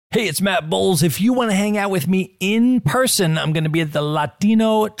Hey, it's Matt Bowles. If you want to hang out with me in person, I'm going to be at the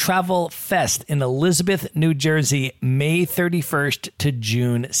Latino Travel Fest in Elizabeth, New Jersey, May 31st to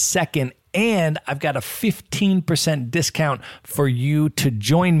June 2nd. And I've got a 15% discount for you to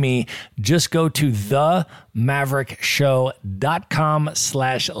join me. Just go to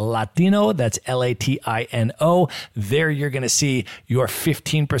themaverickshow.com/Latino. That's Latino. There you're going to see your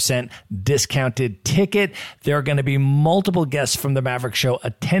 15% discounted ticket. There are going to be multiple guests from the Maverick Show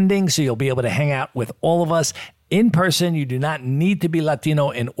attending, so you'll be able to hang out with all of us in person. You do not need to be Latino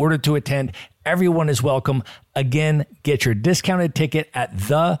in order to attend. Everyone is welcome. Again, get your discounted ticket at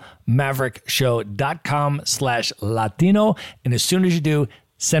themaverickshow.com/Latino. And as soon as you do,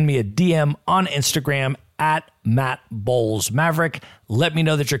 send me a DM on Instagram at Matt Bowles Maverick. Let me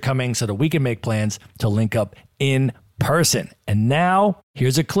know that you're coming so that we can make plans to link up in person. And now,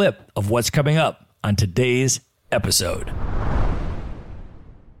 here's a clip of what's coming up on today's episode.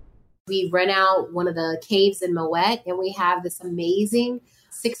 We rent out one of the caves in Moet, and we have this amazing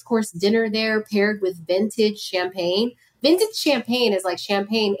 6-course dinner there paired with vintage champagne. Vintage champagne is like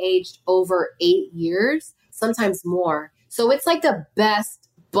champagne aged over 8 years, sometimes more. So it's like the best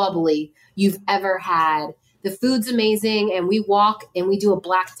bubbly you've ever had. The food's amazing, and we walk and we do a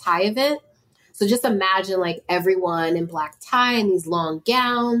black tie event. So just imagine like everyone in black tie and these long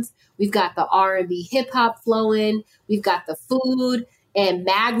gowns. We've got the R&B hip hop flowing. We've got the food and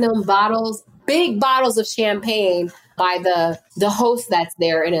Magnum bottles, big bottles of champagne by the host that's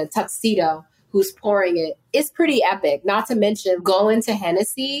there in a tuxedo who's pouring it. It's pretty epic. Not to mention going to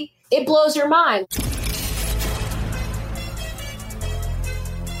Hennessy. It blows your mind.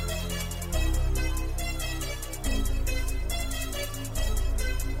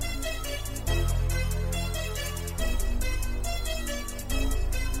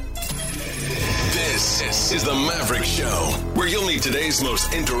 This is the Maverick Show, where you'll meet today's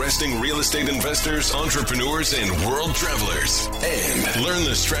most interesting real estate investors, entrepreneurs, and world travelers, and learn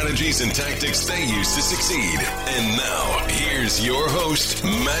the strategies and tactics they use to succeed. And now, here's your host,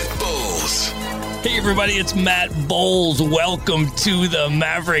 Matt Bowles. Hey everybody, it's Matt Bowles. Welcome to the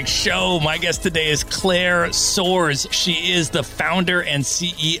Maverick Show. My guest today is Claire Soares. She is the founder and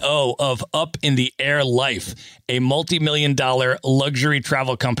CEO of Up in the Air Life, a multi-million-dollar luxury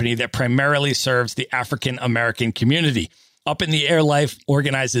travel company that primarily serves the African American community. Up in the Air Life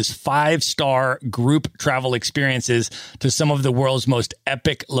organizes 5-star group travel experiences to some of the world's most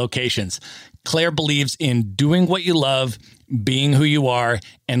epic locations. Claire believes in doing what you love, being who you are,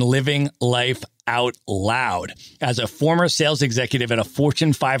 and living life out loud. As a former sales executive at a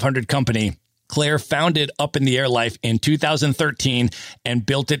Fortune 500 company, Claire founded Up in the Air Life in 2013 and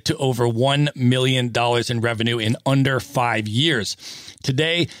built it to over $1 million in revenue in under 5 years.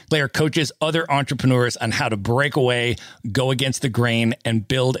 Today, Claire coaches other entrepreneurs on how to break away, go against the grain, and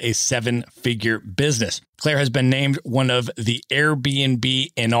build a 7-figure business. Claire has been named one of the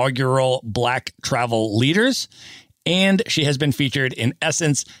Airbnb inaugural Black travel leaders, and she has been featured in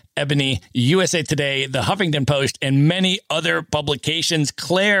Essence, Ebony, USA Today, The Huffington Post, and many other publications.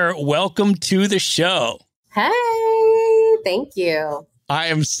 Claire, welcome to the show. Hey, thank you. I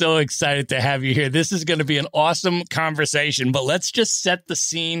am so excited to have you here. This is going to be an awesome conversation, but let's just set the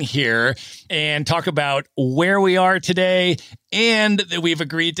scene here and talk about where we are today and that we've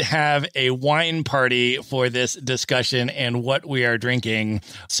agreed to have a wine party for this discussion and what we are drinking.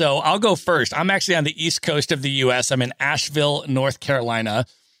 So I'll go first. I'm actually on the East Coast of the U.S. I'm in Asheville, North Carolina.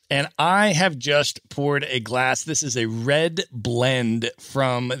 And I have just poured a glass. This is a red blend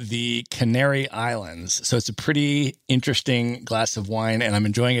from the Canary Islands. So it's a pretty interesting glass of wine, and I'm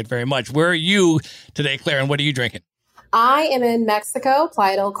enjoying it very much. Where are you today, Claire, and what are you drinking? I am in Mexico,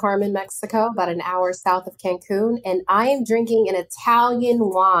 Playa del Carmen, Mexico, about an hour south of Cancun, and I am drinking an Italian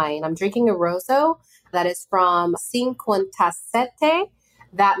wine. I'm drinking a Rosso that is from Cinquantasette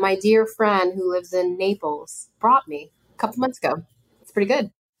that my dear friend who lives in Naples brought me a couple months ago. It's pretty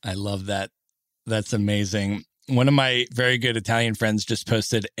good. I love that. That's amazing. One of my very good Italian friends just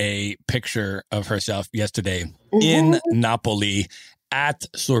posted a picture of herself yesterday in Napoli at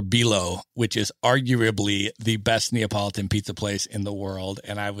Sorbillo, which is arguably the best Neapolitan pizza place in the world.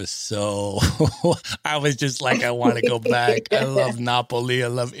 And I was I was just like, I want to go back. I love Napoli. I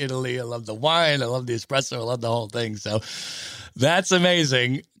love Italy. I love the wine. I love the espresso. I love the whole thing. So that's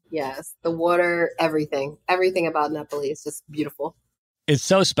amazing. Yes. The water, everything about Napoli is just beautiful. It's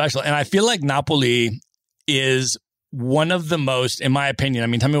so special. And I feel like Napoli is one of the most, in my opinion, I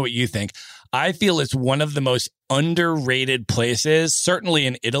mean, tell me what you think. I feel it's one of the most underrated places, certainly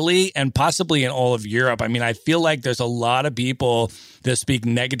in Italy and possibly in all of Europe. I mean, I feel like there's a lot of people that speak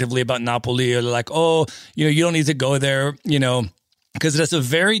negatively about Napoli or like, oh, you don't need to go there, because it has a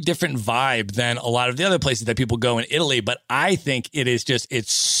very different vibe than a lot of the other places that people go in Italy. But I think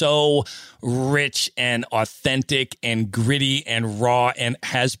it's so rich and authentic and gritty and raw and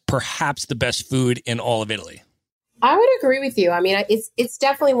has perhaps the best food in all of Italy. I would agree with you. I mean, it's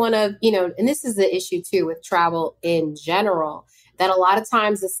definitely one of, and this is the issue too with travel in general, that a lot of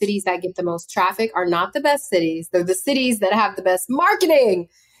times the cities that get the most traffic are not the best cities. They're the cities that have the best marketing.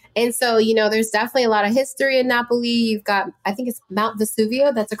 And so, there's definitely a lot of history in Napoli. You've got, I think it's Mount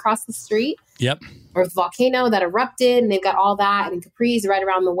Vesuvio that's across the street. Yep. Or the volcano that erupted, and they've got all that, and Capri's right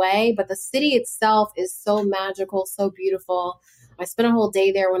around the way. But the city itself is so magical, so beautiful. I spent a whole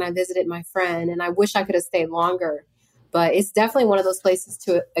day there when I visited my friend, and I wish I could have stayed longer. But it's definitely one of those places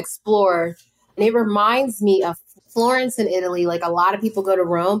to explore. And it reminds me of Florence in Italy. Like, a lot of people go to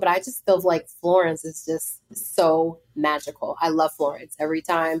Rome, but I just feel like Florence is just so magical. I love Florence. Every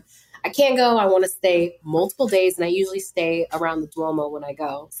time I can't go, I want to stay multiple days, and I usually stay around the Duomo when I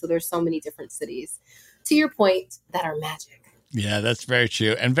go. So there's so many different cities, to your point, that are magic. Yeah, that's very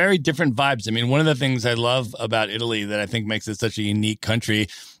true. And very different vibes. I mean, one of the things I love about Italy that I think makes it such a unique country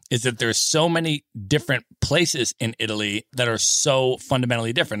is that there's so many different places in Italy that are so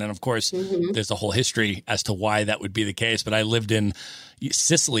fundamentally different. And of course, there's a whole history as to why that would be the case. But I lived in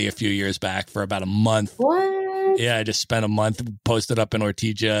Sicily a few years back for about a month. What? Yeah, I just spent a month posted up in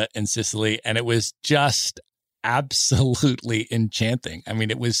Ortigia in Sicily, and it was just absolutely enchanting. I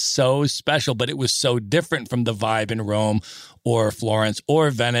mean, it was so special, but it was so different from the vibe in Rome or Florence or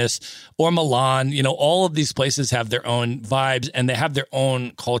Venice or Milan. All of these places have their own vibes, and they have their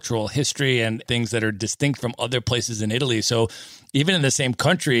own cultural history and things that are distinct from other places in Italy. So even in the same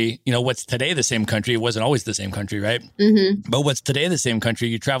country, what's today the same country, it wasn't always the same country, right? Mm-hmm. But what's today the same country,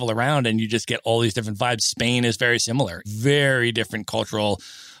 you travel around and you just get all these different vibes. Spain is very similar, very different cultural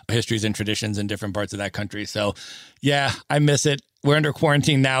histories and traditions in different parts of that country. So yeah, I miss it. We're under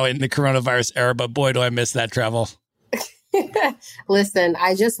quarantine now in the coronavirus era, but boy, do I miss that travel. Listen,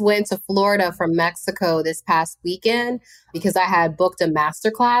 I just went to Florida from Mexico this past weekend because I had booked a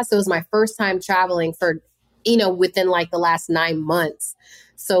masterclass. It was my first time traveling for, within like the last 9 months.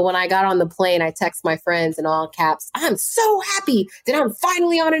 So when I got on the plane, I text my friends in all caps, I'm so happy that I'm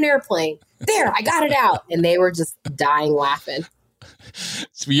finally on an airplane. There, I got it out. And they were just dying laughing.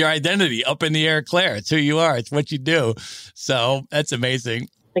 It's your identity up in the air, Claire. It's who you are. It's what you do. So that's amazing.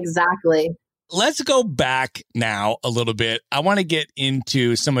 Exactly. Let's go back now a little bit. I want to get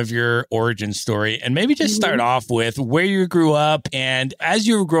into some of your origin story and maybe just start off with where you grew up. And as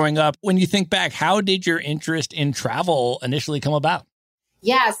you were growing up, when you think back, how did your interest in travel initially come about?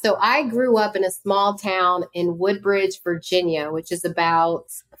 Yeah, so I grew up in a small town in Woodbridge, Virginia, which is about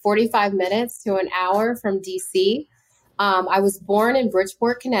 45 minutes to an hour from DC. I was born in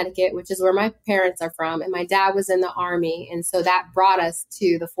Bridgeport, Connecticut, which is where my parents are from, and my dad was in the Army. And so that brought us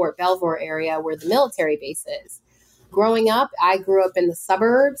to the Fort Belvoir area where the military base is. Growing up, I grew up in the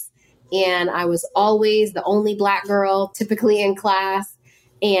suburbs, and I was always the only Black girl, typically in class.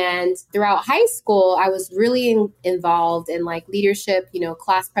 And throughout high school, I was really involved in like leadership,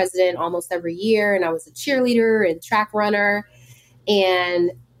 class president almost every year. And I was a cheerleader and track runner.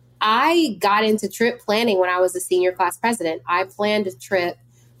 And I got into trip planning when I was a senior class president. I planned a trip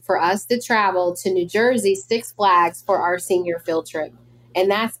for us to travel to New Jersey, Six Flags, for our senior field trip.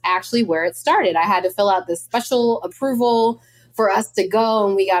 And that's actually where it started. I had to fill out this special approval for us to go,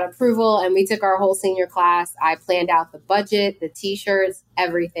 and we got approval, and we took our whole senior class. I planned out the budget, the t-shirts,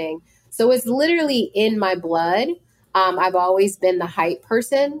 everything. So it's literally in my blood. I've always been the hype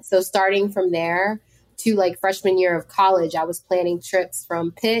person. So starting from there to like freshman year of college, I was planning trips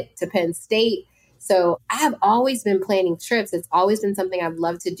from Pitt to Penn State. So I have always been planning trips. It's always been something I've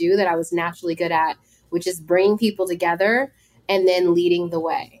loved to do that I was naturally good at, which is bringing people together and then leading the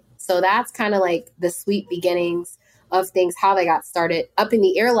way. So that's kind of like the sweet beginnings of things, how they got started. Up in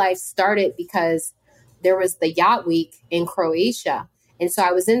the Air life started because there was the Yacht Week in Croatia. And so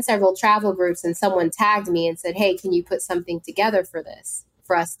I was in several travel groups, and someone tagged me and said, hey, can you put something together for this,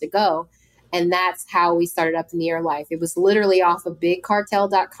 for us to go? And that's how we started Up in the Air Life. It was literally off of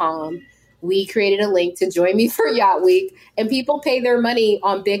bigcartel.com. We created a link to join me for Yacht Week, and people pay their money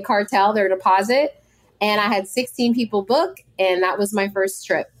on Big Cartel, their deposit. And I had 16 people book, and that was my first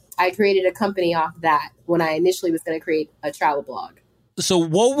trip. I created a company off that when I initially was going to create a travel blog. So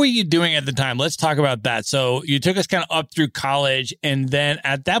what were you doing at the time? Let's talk about that. So you took us kind of up through college. And then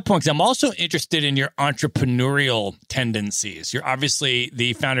at that point, 'cause I'm also interested in your entrepreneurial tendencies. You're obviously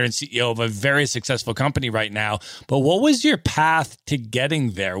the founder and CEO of a very successful company right now. But what was your path to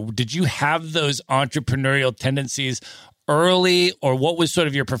getting there? Did you have those entrepreneurial tendencies early, or what was sort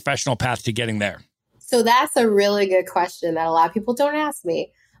of your professional path to getting there? So that's a really good question that a lot of people don't ask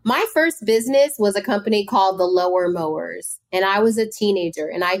me. My first business was a company called the Lower Mowers. And I was a teenager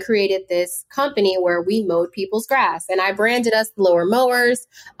and I created this company where we mowed people's grass and I branded us the Lower Mowers.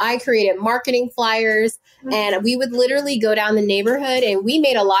 I created marketing flyers and we would literally go down the neighborhood and we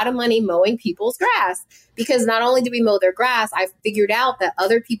made a lot of money mowing people's grass because not only did we mow their grass, I figured out that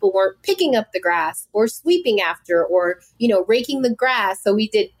other people weren't picking up the grass or sweeping after or, raking the grass. So we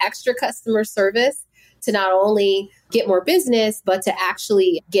did extra customer service to not only get more business, but to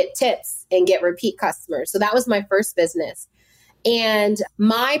actually get tips and get repeat customers. So that was my first business. And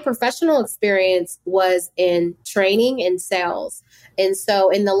my professional experience was in training and sales. And so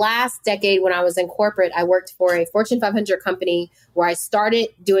in the last decade, when I was in corporate, I worked for a Fortune 500 company where I started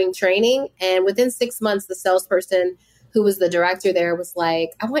doing training. And within 6 months, the salesperson who was the director there was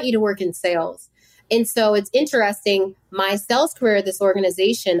like, I want you to work in sales. And so it's interesting, my sales career at this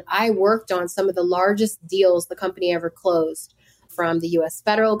organization, I worked on some of the largest deals the company ever closed. From the US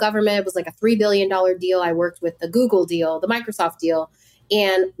federal government, it was like a $3 billion deal. I worked with the Google deal, the Microsoft deal.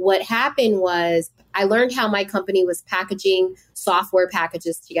 And what happened was I learned how my company was packaging software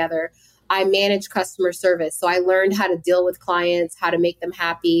packages together. I managed customer service. So I learned how to deal with clients, how to make them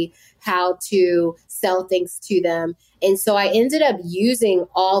happy, how to sell things to them. And so I ended up using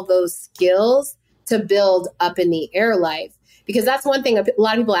all those skills to build Up in the Air life. Because that's one thing a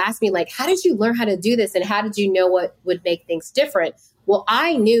lot of people ask me, like, how did you learn how to do this? And how did you know what would make things different? Well,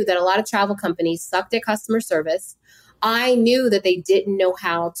 I knew that a lot of travel companies sucked at customer service. I knew that they didn't know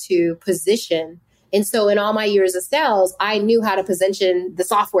how to position. And so in all my years of sales, I knew how to position the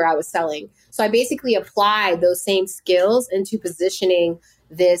software I was selling. So I basically applied those same skills into positioning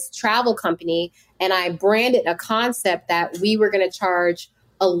this travel company. And I branded a concept that we were going to charge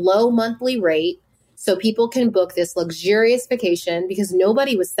a low monthly rate so people can book this luxurious vacation because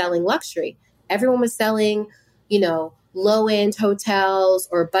nobody was selling luxury. Everyone was selling, low-end hotels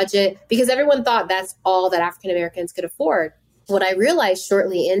or budget because everyone thought that's all that African Americans could afford. What I realized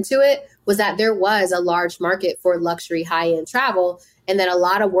shortly into it was that there was a large market for luxury high-end travel and that a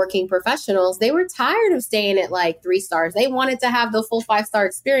lot of working professionals, they were tired of staying at like 3 stars. They wanted to have the full 5-star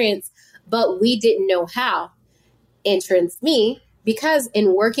experience, but we didn't know how. Entrance me. Because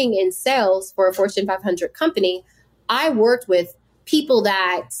in working in sales for a Fortune 500 company, I worked with people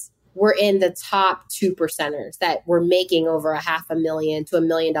that were in the top 2%ers that were making over $500,000 to $1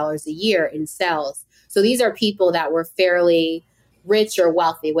 million a year in sales. So these are people that were fairly rich or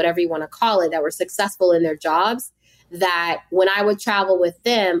wealthy, whatever you want to call it, that were successful in their jobs, that when I would travel with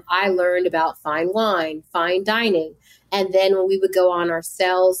them, I learned about fine wine, fine dining. And then when we would go on our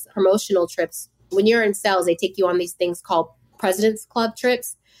sales promotional trips, when you're in sales, they take you on these things called President's Club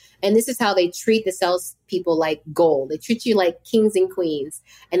trips. And this is how they treat the salespeople like gold. They treat you like kings and queens.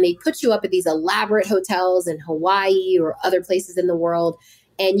 And they put you up at these elaborate hotels in Hawaii or other places in the world.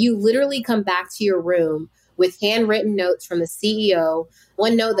 And you literally come back to your room with handwritten notes from the CEO.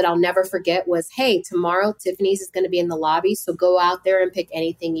 One note that I'll never forget was, hey, tomorrow Tiffany's is going to be in the lobby. So go out there and pick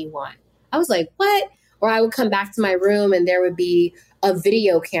anything you want. I was like, what? Or I would come back to my room and there would be a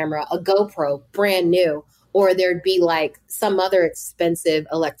video camera, a GoPro, brand new. Or there'd be like some other expensive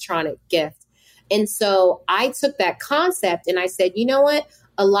electronic gift. And so I took that concept and I said, you know what?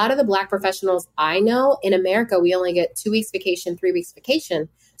 A lot of the Black professionals I know in America, we only get 2 weeks vacation, 3 weeks vacation.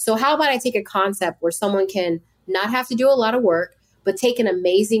 So how about I take a concept where someone can not have to do a lot of work, but take an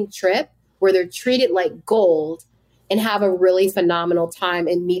amazing trip where they're treated like gold and have a really phenomenal time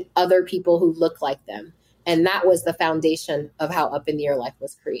and meet other people who look like them. And that was the foundation of how Up in the Air Life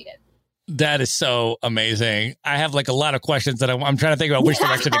was created. That is so amazing. I have like a lot of questions that I'm trying to think about which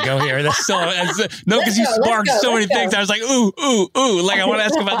direction to go here. That's because you sparked so many things. I was like, ooh, like I want to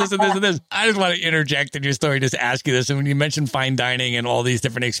ask about this and this and this. I just want to interject in your story, just ask you this. And when you mentioned fine dining and all these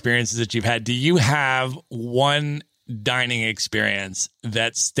different experiences that you've had, do you have one dining experience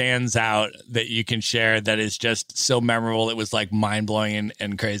that stands out that you can share that is just so memorable? It was like mind blowing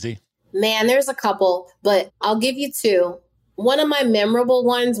and crazy. Man, there's a couple, but I'll give you 2. One of my memorable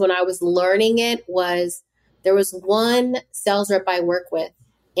ones when I was learning it was there was one sales rep I work with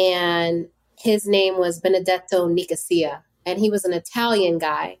and his name was Benedetto Nicosia and he was an Italian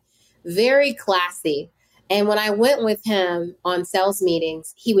guy, very classy. And when I went with him on sales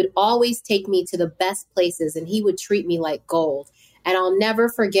meetings, he would always take me to the best places and he would treat me like gold. And I'll never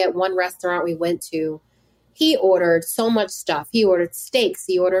forget one restaurant we went to. He ordered so much stuff. He ordered steaks.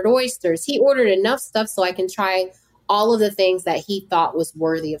 He ordered oysters. He ordered enough stuff so I can try all of the things that he thought was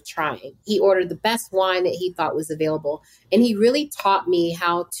worthy of trying. He ordered the best wine that he thought was available. And he really taught me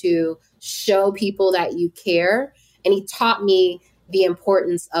how to show people that you care. And he taught me the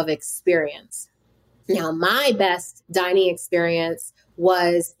importance of experience. Now, my best dining experience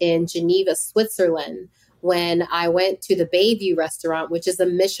was in Geneva, Switzerland, when I went to the Bayview restaurant, which is a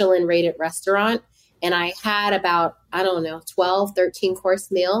Michelin rated restaurant. And I had about, 12, 13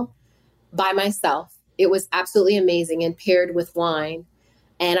 course meal by myself. It was absolutely amazing and paired with wine.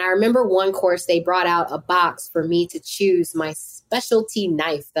 And I remember one course, they brought out a box for me to choose my specialty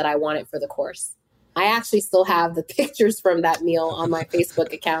knife that I wanted for the course. I actually still have the pictures from that meal on my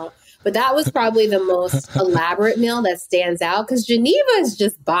Facebook account. But that was probably the most elaborate meal that stands out because Geneva is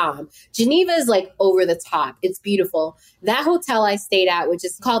just bomb. Geneva is like over the top. It's beautiful. That hotel I stayed at, which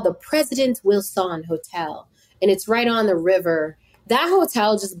is called the President Wilson Hotel, and it's right on the river. That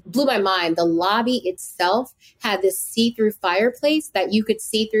hotel just blew my mind. The lobby itself had this see-through fireplace that you could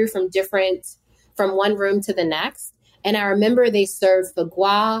see through from one room to the next. And I remember they served foie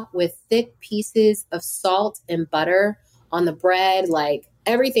gras with thick pieces of salt and butter on the bread. Like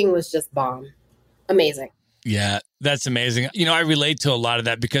everything was just bomb. Amazing. Yeah, that's amazing. I relate to a lot of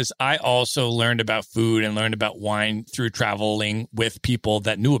that because I also learned about food and learned about wine through traveling with people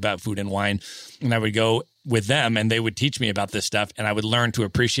that knew about food and wine. And I would go with them and they would teach me about this stuff and I would learn to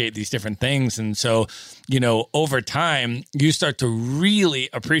appreciate these different things. And so, over time, you start to really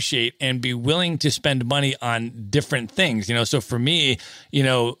appreciate and be willing to spend money on different things. So for me,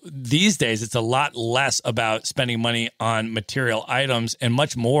 these days, it's a lot less about spending money on material items and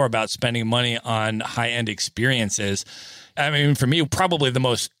much more about spending money on high-end experiences. I mean, for me, probably the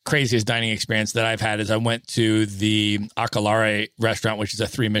most craziest dining experience that I've had is I went to the Aquelarre restaurant, which is a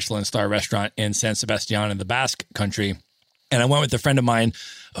 3 Michelin star restaurant in San Sebastian in the Basque country. And I went with a friend of mine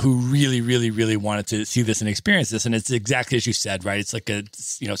who really, really, really wanted to see this and experience this. And it's exactly as you said, right? It's like a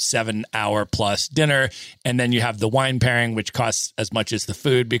 7-hour plus dinner. And then you have the wine pairing, which costs as much as the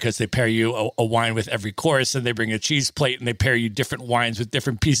food because they pair you a wine with every course and they bring a cheese plate and they pair you different wines with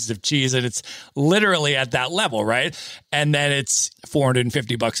different pieces of cheese. And it's literally at that level, right? And then it's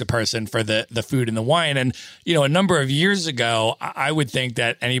 $450 a person for the food and the wine. And, a number of years ago, I would think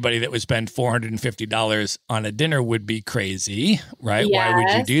that anybody that would spend $450 on a dinner would be crazy, right? Yes. Why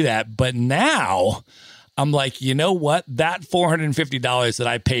would you do that? But now I'm like, you know what? That $450 that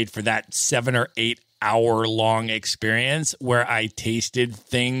I paid for that 7 or 8 hour long experience where I tasted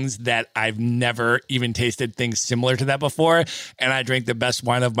things that I've never even tasted things similar to that before. And I drank the best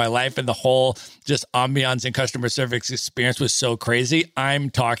wine of my life and the whole just ambiance and customer service experience was so crazy.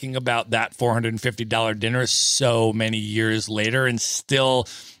 I'm talking about that $450 dinner so many years later and still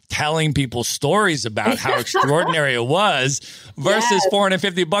telling people stories about how extraordinary it was versus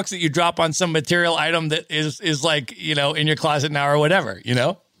 $450 that you drop on some material item that is like, in your closet now or whatever,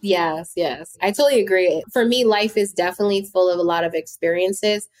 Yes. I totally agree. For me, life is definitely full of a lot of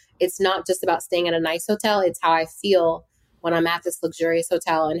experiences. It's not just about staying at a nice hotel. It's how I feel when I'm at this luxurious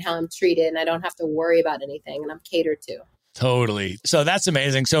hotel and how I'm treated and I don't have to worry about anything and I'm catered to. Totally. So that's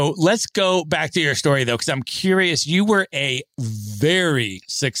amazing. So let's go back to your story, though, because I'm curious. You were a very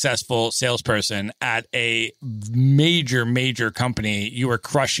successful salesperson at a major, major company. You were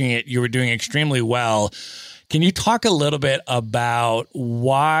crushing it. You were doing extremely well. Can you talk a little bit about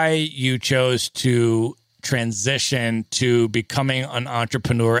why you chose to transition to becoming an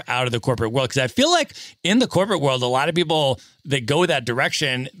entrepreneur out of the corporate world? Because I feel like in the corporate world, a lot of people that go that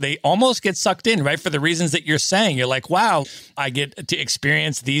direction, they almost get sucked in, right? For the reasons that you're saying. You're like, wow, I get to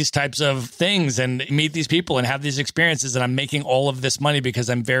experience these types of things and meet these people and have these experiences. And I'm making all of this money because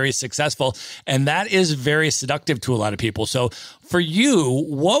I'm very successful. And that is very seductive to a lot of people. So for you,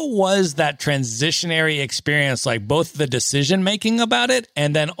 what was that transitionary experience like, both the decision making about it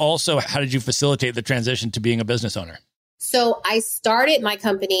and then also how did you facilitate the transition to being a business owner? So I started my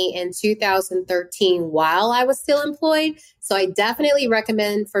company in 2013 while I was still employed. So I definitely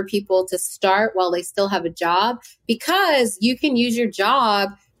recommend for people to start while they still have a job because you can use your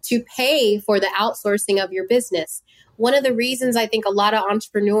job to pay for the outsourcing of your business. One of the reasons I think a lot of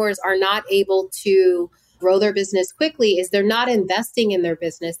entrepreneurs are not able to grow their business quickly is they're not investing in their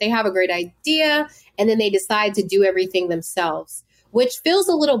business. They have a great idea and then they decide to do everything themselves, which feels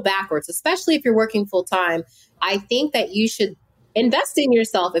a little backwards, especially if you're working full time. I think that you should invest in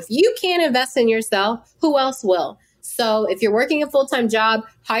yourself. If you can't invest in yourself, who else will? So if you're working a full-time job,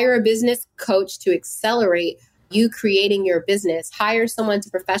 hire a business coach to accelerate you creating your business. Hire someone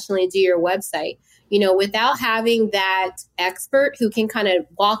to professionally do your website. Without having that expert who can kind of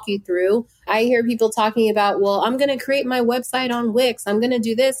walk you through. I hear people talking about, well, I'm going to create my website on Wix. I'm going to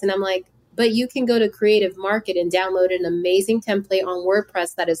do this. And I'm like, but you can go to Creative Market and download an amazing template on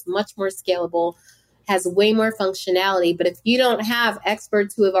WordPress that is much more scalable, has way more functionality. But if you don't have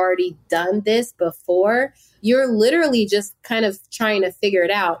experts who have already done this before, you're literally just kind of trying to figure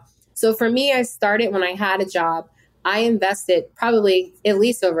it out. So for me, I started when I had a job. I invested probably at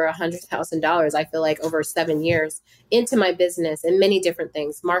least over $100,000, I feel like over 7 years into my business and many different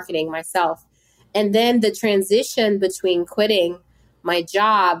things, marketing myself. And then the transition between quitting my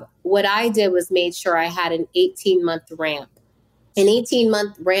job, what I did was made sure I had an 18-month ramp. An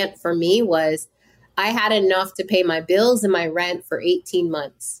 18-month ramp for me was I had enough to pay my bills and my rent for 18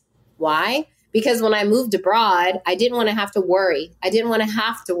 months. Why? Because when I moved abroad, I didn't want to have to worry. I didn't want to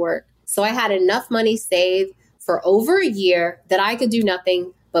have to work. So I had enough money saved for over a year that I could do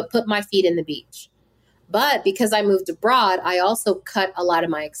nothing but put my feet in the beach. But because I moved abroad, I also cut a lot of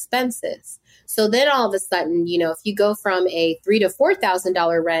my expenses. So then all of a sudden, if you go from a $3,000 to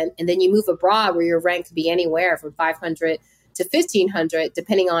 $4,000 rent and then you move abroad where your rent could be anywhere from $500 to $1,500,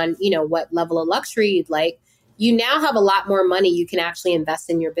 depending on, what level of luxury you'd like, you now have a lot more money you can actually invest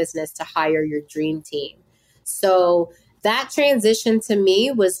in your business to hire your dream team. So that transition to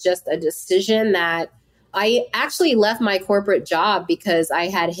me was just a decision that I actually left my corporate job because I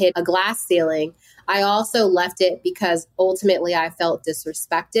had hit a glass ceiling. I also left it because ultimately I felt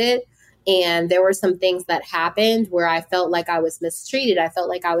disrespected. And there were some things that happened where I felt like I was mistreated. I felt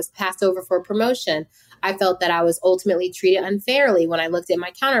like I was passed over for promotion. I felt that I was ultimately treated unfairly when I looked at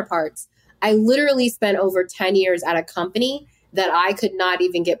my counterparts. I literally spent over 10 years at a company that I could not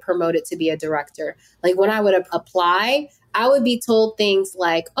even get promoted to be a director. Like when I would apply, I would be told things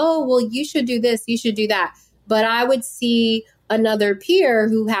like, oh, well, you should do this, you should do that. But I would see another peer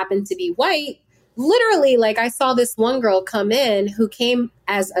who happened to be white. Literally, like I saw this one girl come in who came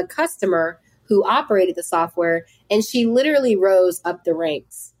as a customer who operated the software, and she literally rose up the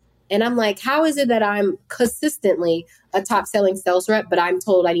ranks. And I'm like, how is it that I'm consistently a top selling sales rep, but I'm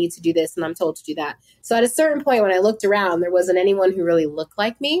told I need to do this and I'm told to do that? So at a certain point, when I looked around, there wasn't anyone who really looked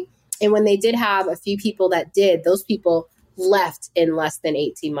like me. And when they did have a few people that did, those people left in less than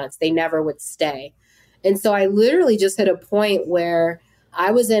 18 months. They never would stay. And so I literally just hit a point where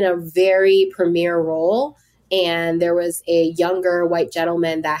I was in a very premier role, and there was a younger white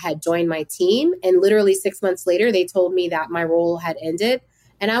gentleman that had joined my team. And literally 6 months later, they told me that my role had ended.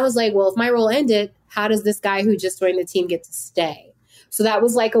 And I was like, well, if my role ended, how does this guy who just joined the team get to stay? So that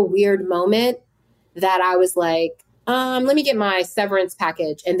was like a weird moment that I was like, let me get my severance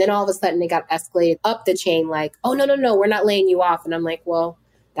package. And then all of a sudden it got escalated up the chain like, oh, no, we're not laying you off. And I'm like, well,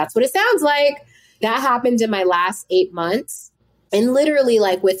 that's what it sounds like. That happened in my last 8 months. And literally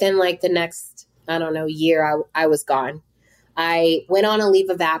like within like the next, year, I was gone. I went on a leave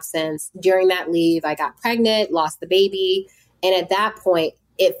of absence. During that leave, I got pregnant, lost the baby. And at that point,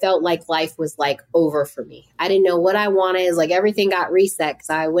 it felt like life was like over for me. I didn't know what I wanted. It's like everything got reset because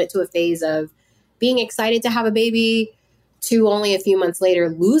I went to a phase of being excited to have a baby to only a few months later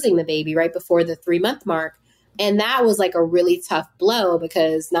losing the baby right before the 3-month mark. And that was like a really tough blow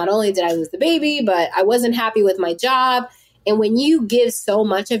because not only did I lose the baby, but I wasn't happy with my job. And when you give so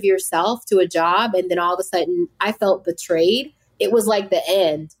much of yourself to a job and then all of a sudden I felt betrayed, it was like the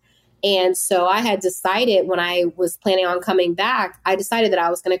end. And so I had decided when I was planning on coming back, I decided that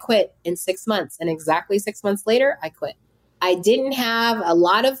I was going to quit in 6 months. And exactly 6 months later, I quit. I didn't have a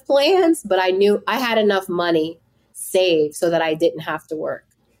lot of plans, but I knew I had enough money saved so that I didn't have to work.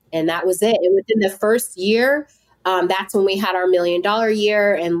 And that was it. And within the first year, that's when we had our $1 million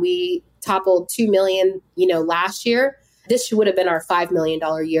year and we toppled 2 million, last year. This would have been our $5 million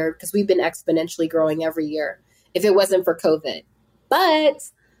year because we've been exponentially growing every year if it wasn't for COVID. But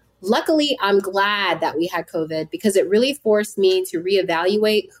luckily, I'm glad that we had COVID because it really forced me to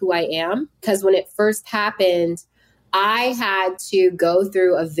reevaluate who I am. Because when it first happened, I had to go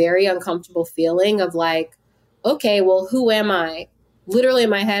through a very uncomfortable feeling of like, okay, well, who am I? Literally in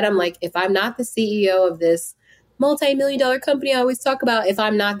my head, I'm like, if I'm not the CEO of this multi-million-dollar company I always talk about, if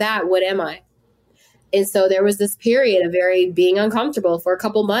I'm not that, what am I? And so there was this period of being uncomfortable for a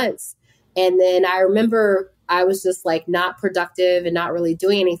couple months. And then I remember I was just like not productive and not really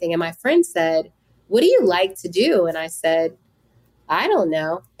doing anything. And my friend said, what do you like to do? And I said, I don't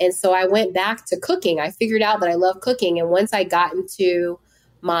know. And so I went back to cooking. I figured out that I love cooking. And once I got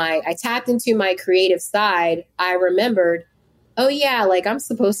I tapped into my creative side, I remembered, oh yeah, like I'm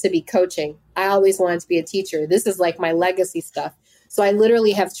supposed to be coaching. I always wanted to be a teacher. This is like my legacy stuff. So I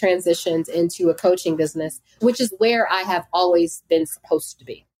literally have transitioned into a coaching business, which is where I have always been supposed to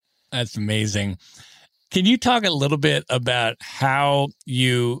be. That's amazing. Can you talk a little bit about how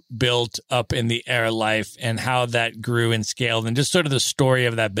you built Up in the Air Life and how that grew and scaled and just sort of the story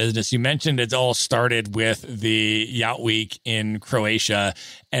of that business? You mentioned it all started with the Yacht Week in Croatia.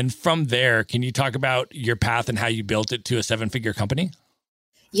 And from there, can you talk about your path and how you built it to a 7-figure company?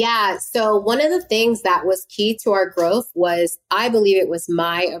 Yeah. So one of the things that was key to our growth was, I believe it was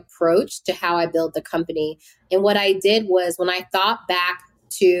my approach to how I built the company. And what I did was, when I thought back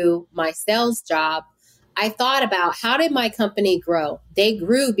to my sales job, I thought about, how did my company grow? They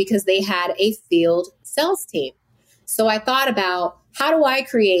grew because they had a field sales team. So I thought about, how do I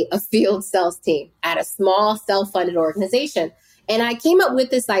create a field sales team at a small self-funded organization? And I came up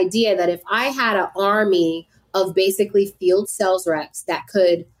with this idea that if I had an army of basically field sales reps that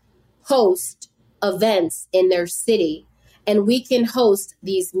could host events in their city, and we can host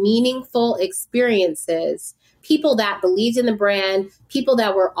these meaningful experiences, people that believed in the brand, people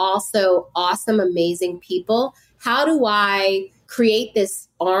that were also awesome, amazing people. How do I create this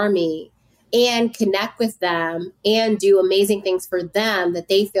army and connect with them and do amazing things for them that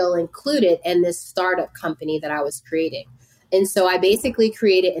they feel included in this startup company that I was creating? And so I basically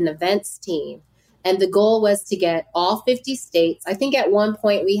created an events team. And the goal was to get all 50 states. I think at one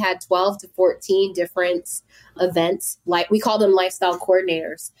point we had 12 to 14 different events, like we call them lifestyle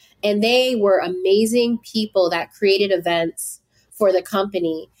coordinators. And they were amazing people that created events for the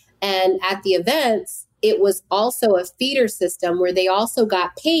company. And at the events, it was also a feeder system where they also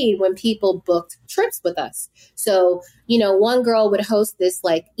got paid when people booked trips with us. So, one girl would host this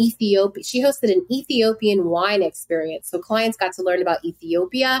she hosted an Ethiopian wine experience. So clients got to learn about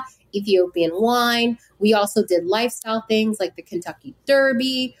Ethiopia, Ethiopian wine. We also did lifestyle things like the Kentucky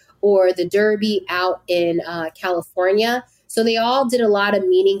Derby or the Derby out in California. So they all did a lot of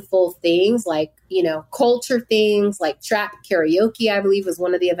meaningful things like, culture things like trap karaoke, I believe was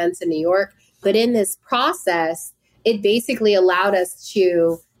one of the events in New York. But in this process, it basically allowed us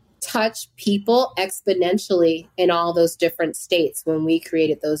to touch people exponentially in all those different states when we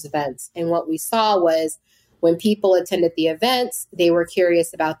created those events. And what we saw was, when people attended the events, they were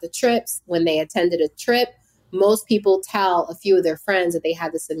curious about the trips. When they attended a trip, most people tell a few of their friends that they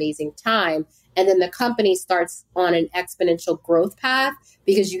had this amazing time. And then the company starts on an exponential growth path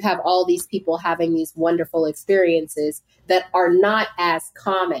because you have all these people having these wonderful experiences that are not as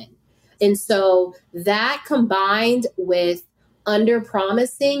common. And so that, combined with under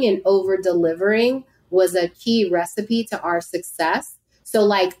promising and over delivering, was a key recipe to our success. So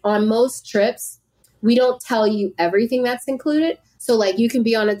like on most trips, we don't tell you everything that's included. So like you can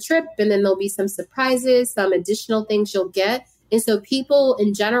be on a trip and then there'll be some surprises, some additional things you'll get. And so people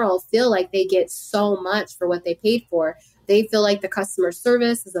in general feel like they get so much for what they paid for. They feel like the customer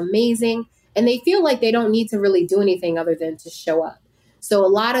service is amazing, and they feel like they don't need to really do anything other than to show up. So a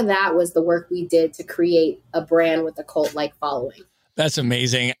lot of that was the work we did to create a brand with a cult-like following. That's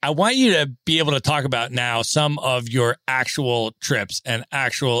amazing. I want you to be able to talk about now some of your actual trips and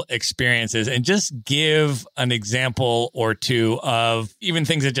actual experiences, and just give an example or two of even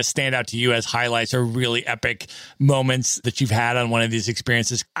things that just stand out to you as highlights or really epic moments that you've had on one of these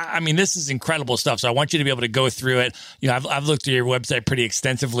experiences. I mean, this is incredible stuff. So I want you to be able to go through it. I've looked at your website pretty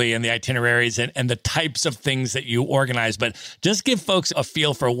extensively and the itineraries and the types of things that you organize, but just give folks a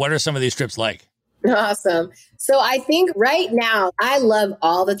feel for what are some of these trips like. Awesome. So I think right now, I love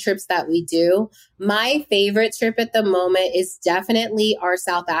all the trips that we do. My favorite trip at the moment is definitely our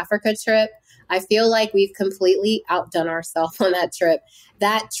South Africa trip. I feel like we've completely outdone ourselves on that trip.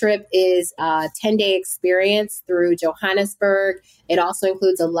 That trip is a 10-day experience through Johannesburg. It also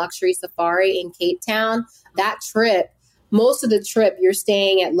includes a luxury safari in Cape Town. That trip, most of the trip, you're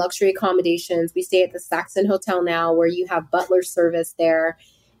staying at luxury accommodations. We stay at the Saxon Hotel now, where you have butler service there.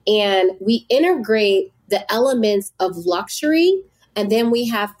 And we integrate the elements of luxury, and then we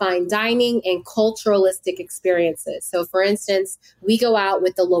have fine dining and culturalistic experiences. So for instance, we go out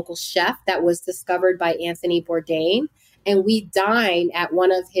with the local chef that was discovered by Anthony Bourdain, and we dine at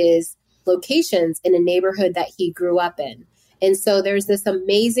one of his locations in a neighborhood that he grew up in. And so there's this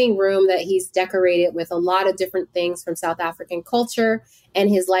amazing room that he's decorated with a lot of different things from South African culture and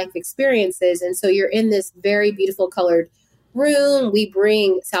his life experiences. And so you're in this very beautiful colored room. We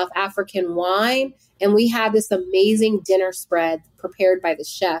bring South African wine, and we have this amazing dinner spread prepared by the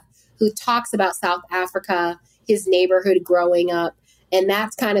chef who talks about South Africa, his neighborhood growing up. And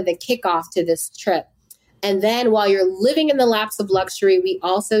that's kind of the kickoff to this trip. And then while you're living in the laps of luxury, we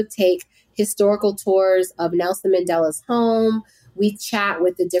also take historical tours of Nelson Mandela's home. We chat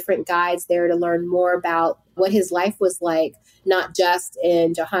with the different guides there to learn more about what his life was like, not just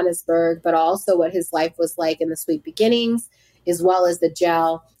in Johannesburg, but also what his life was like in the Sweet Beginnings, as well as the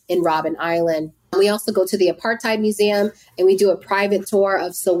jail in Robben Island. We also go to the Apartheid Museum, and we do a private tour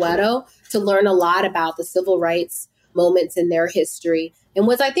of Soweto to learn a lot about the civil rights moments in their history. And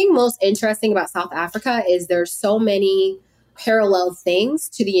what's I think most interesting about South Africa is there's so many parallel things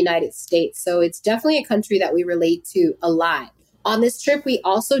to the United States. So it's definitely a country that we relate to a lot. On this trip, we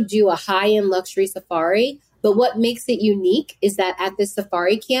also do a high-end luxury safari. But what makes it unique is that at this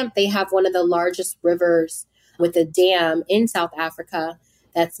safari camp, they have one of the largest rivers with a dam in South Africa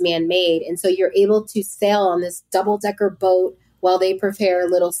that's man-made. And so you're able to sail on this double-decker boat while they prepare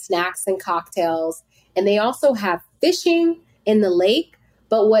little snacks and cocktails. And they also have fishing in the lake.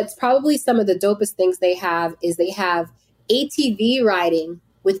 But what's probably some of the dopest things they have is they have ATV riding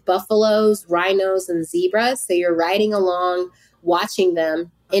with buffaloes, rhinos, and zebras. So you're riding along, watching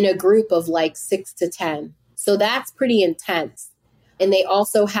them in a group of like 6 to 10. So that's pretty intense. And they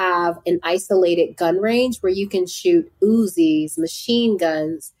also have an isolated gun range where you can shoot Uzis, machine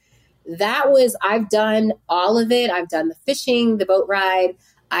guns. I've done all of it. I've done the fishing, the boat ride.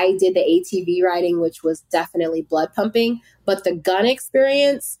 I did the ATV riding, which was definitely blood pumping. But the gun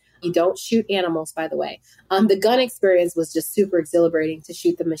experience, you don't shoot animals, by the way. The gun experience was just super exhilarating to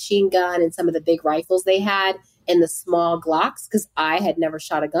shoot the machine gun and some of the big rifles they had and the small Glocks, because I had never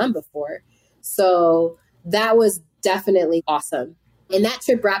shot a gun before. So that was definitely awesome. And that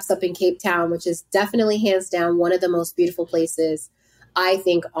trip wraps up in Cape Town, which is definitely hands down one of the most beautiful places, I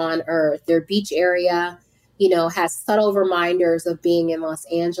think, on earth. Their beach area, has subtle reminders of being in Los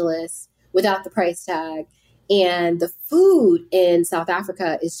Angeles without the price tag. And the food in South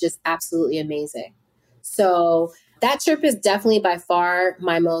Africa is just absolutely amazing. So that trip is definitely by far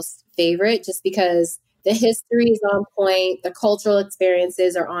my most favorite, just because the history is on point, the cultural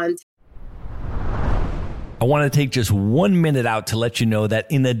experiences are on. I want to take just 1 minute out to let you know that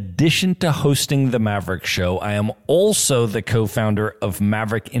in addition to hosting the Maverick Show, I am also the co-founder of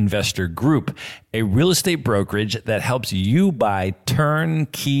Maverick Investor Group, a real estate brokerage that helps you buy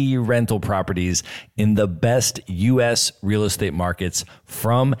turnkey rental properties in the best U.S. real estate markets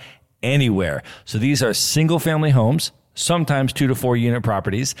from anywhere. So these are single family homes, sometimes 2 to 4 unit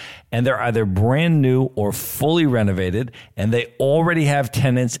properties, and they're either brand new or fully renovated, and they already have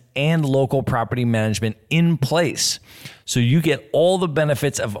tenants and local property management in place. So you get all the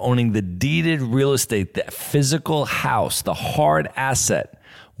benefits of owning the deeded real estate, the physical house, the hard asset,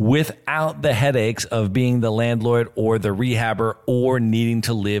 without the headaches of being the landlord or the rehabber or needing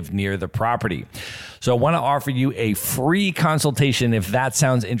to live near the property. So I want to offer you a free consultation if that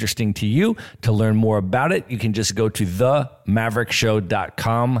sounds interesting to you. To learn more about it, you can just go to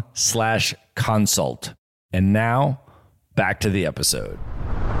themaverickshow.com/consult. And now back to the episode.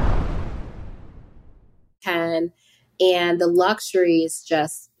 And the luxury is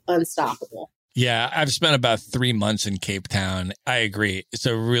just unstoppable. Yeah, I've spent about 3 months in Cape Town. I agree. It's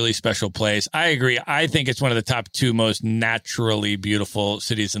a really special place. I agree. I think it's one of the top 2 most naturally beautiful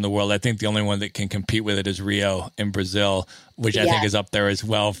cities in the world. I think the only one that can compete with it is Rio in Brazil, which I think is up there as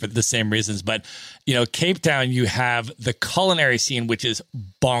well for the same reasons. But, Cape Town, you have the culinary scene, which is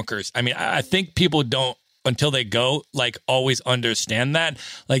bonkers. I mean, I think people don't, until they go, always understand that.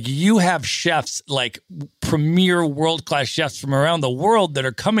 You have chefs, premier world-class chefs from around the world that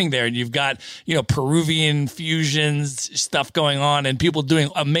are coming there. And you've got, Peruvian fusions stuff going on and people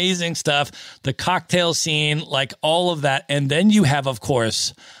doing amazing stuff. The cocktail scene, all of that. And then you have, of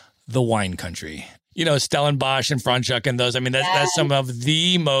course, the wine country. Stellenbosch and Franschhoek and those. I mean, that's some of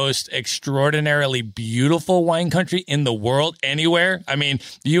the most extraordinarily beautiful wine country in the world anywhere. I mean,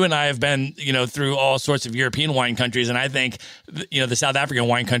 you and I have been, through all sorts of European wine countries. And I think, the South African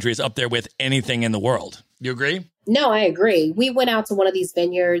wine country is up there with anything in the world. You agree? No, I agree. We went out to one of these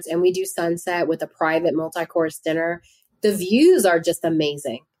vineyards and we do sunset with a private multi-course dinner. The views are just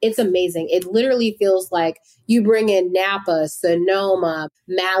amazing. It's amazing. It literally feels like you bring in Napa, Sonoma,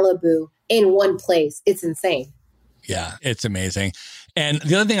 Malibu in one place. It's insane. Yeah, it's amazing. And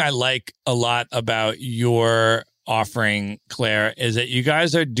the other thing I like a lot about your offering, Claire, is that you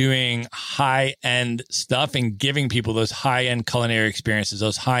guys are doing high-end stuff and giving people those high-end culinary experiences,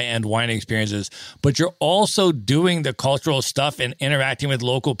 those high-end wine experiences, but you're also doing the cultural stuff and interacting with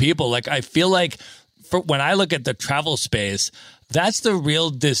local people. I feel like when I look at the travel space, that's the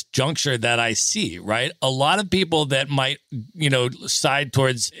real disjuncture that I see, right? A lot of people that might, side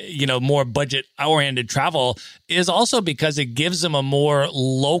towards, more budget-oriented travel is also because it gives them a more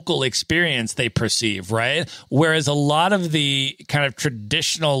local experience they perceive, right? Whereas a lot of the kind of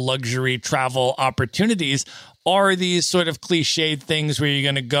traditional luxury travel opportunities are these sort of cliched things where you're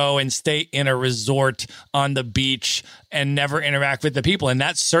going to go and stay in a resort on the beach and never interact with the people. And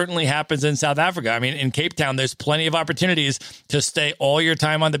that certainly happens in South Africa. I mean, in Cape Town, there's plenty of opportunities to stay all your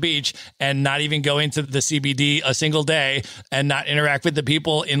time on the beach and not even go into the CBD a single day and not interact with the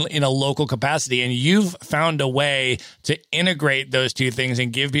people in a local capacity. And you've found a way to integrate those two things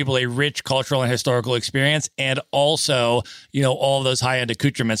and give people a rich cultural and historical experience and also, all of those high-end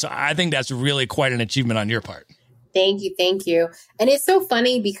accoutrements. So I think that's really quite an achievement on your part. Thank you. Thank you. And it's so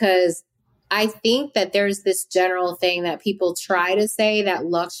funny because I think that there's this general thing that people try to say that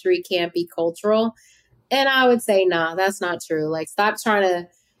luxury can't be cultural. And I would say, nah, that's not true. Like, stop trying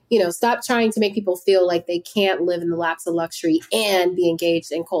to make people feel like they can't live in the laps of luxury and be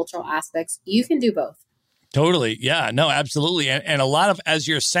engaged in cultural aspects. You can do both. Totally. Yeah, no, absolutely. And a lot of, as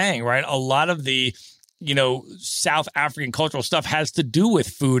you're saying, right, a lot of the, South African cultural stuff has to do with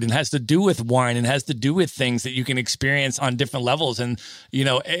food and has to do with wine and has to do with things that you can experience on different levels. And,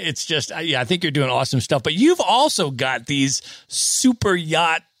 it's just, I think you're doing awesome stuff. But you've also got these super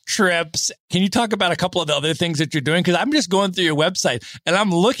yacht trips. Can you talk about a couple of the other things that you're doing? Because I'm just going through your website and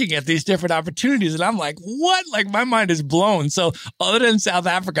I'm looking at these different opportunities and I'm like, what? Like, my mind is blown. So other than South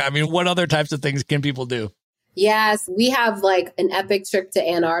Africa, I mean, what other types of things can people do? Yes, we have like an epic trip to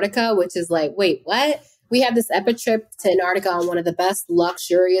Antarctica, which is like, wait, what? We have this epic trip to Antarctica on one of the best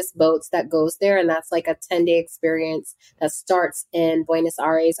luxurious boats that goes there. And that's like a 10-day experience that starts in Buenos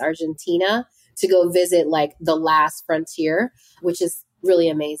Aires, Argentina, to go visit like the last frontier, which is really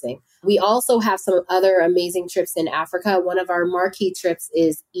amazing. We also have some other amazing trips in Africa. One of our marquee trips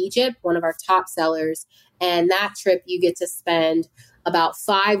is Egypt, one of our top sellers. And that trip, you get to spend about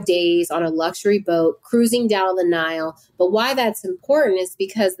 5 days on a luxury boat cruising down the Nile. But why that's important is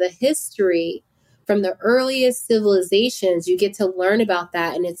because the history from the earliest civilizations, you get to learn about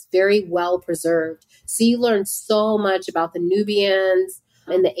that, and it's very well preserved. So you learn so much about the Nubians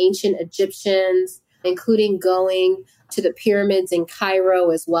and the ancient Egyptians, including going to the pyramids in Cairo,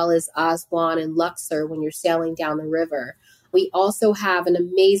 as well as Aswan and Luxor when you're sailing down the river. We also have an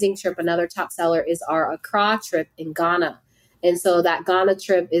amazing trip. Another top seller is our Accra trip in Ghana. And so that Ghana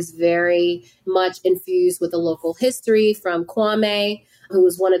trip is very much infused with the local history from Kwame, who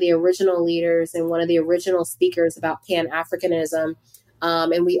was one of the original leaders and one of the original speakers about Pan-Africanism.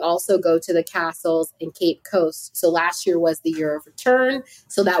 And we also go to the castles in Cape Coast. So last year was the year of return.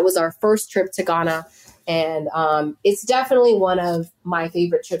 So that was our first trip to Ghana. And it's definitely one of my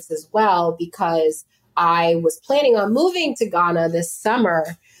favorite trips as well, because I was planning on moving to Ghana this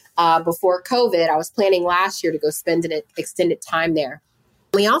summer before COVID. I was planning last year to go spend an extended time there.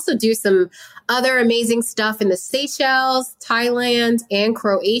 We also do some other amazing stuff in the Seychelles, Thailand, and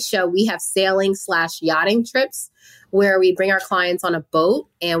Croatia. We have sailing/yachting trips where we bring our clients on a boat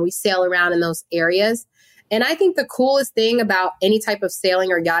and we sail around in those areas. And I think the coolest thing about any type of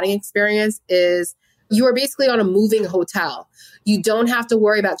sailing or yachting experience is you are basically on a moving hotel. You don't have to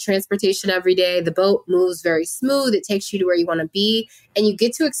worry about transportation every day. The boat moves very smooth. It takes you to where you want to be. And you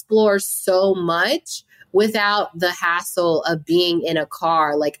get to explore so much without the hassle of being in a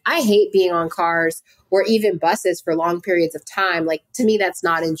car. Like, I hate being on cars or even buses for long periods of time. Like, to me, that's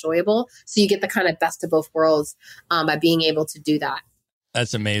not enjoyable. So you get the kind of best of both worlds by being able to do that.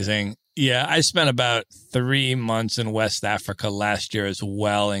 That's amazing. Yeah, I spent about 3 months in West Africa last year as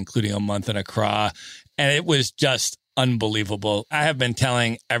well, including a month in Accra. And it was just unbelievable. I have been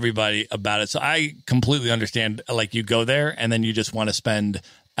telling everybody about it. So I completely understand, like, you go there and then you just want to spend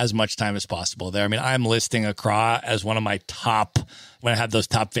as much time as possible there. I mean, I'm listing Accra as one of my top, when I have those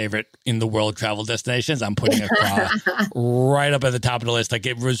top favorite in the world travel destinations, I'm putting Accra right up at the top of the list. Like,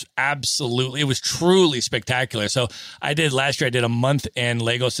 it was truly spectacular. So last year, I did a month in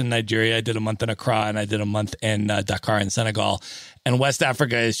Lagos in Nigeria. I did a month in Accra, and I did a month in Dakar in Senegal. And West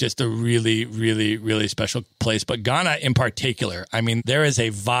Africa is just a really, really, really special place. But Ghana in particular, I mean, there is a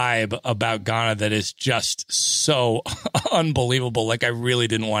vibe about Ghana that is just so unbelievable. Like, I really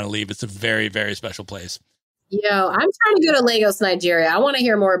didn't want to leave. It's a very, very special place. Yo, I'm trying to go to Lagos, Nigeria. I want to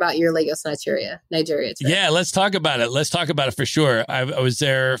hear more about your Lagos, Nigeria trip. Yeah, let's talk about it. Let's talk about it for sure. I was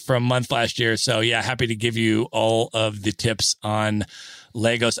there for a month last year. So yeah, happy to give you all of the tips on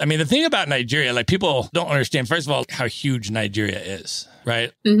Lagos. I mean, the thing about Nigeria, like, people don't understand, first of all, how huge Nigeria is,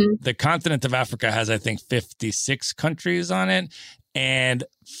 right? Mm-hmm. The continent of Africa has, I think, 56 countries on it. And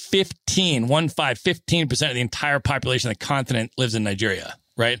 15% of the entire population of the continent lives in Nigeria.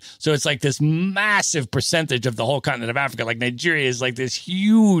 Right. So it's like this massive percentage of the whole continent of Africa. Like, Nigeria is like this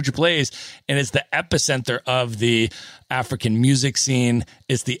huge place, and it's the epicenter of the African music scene.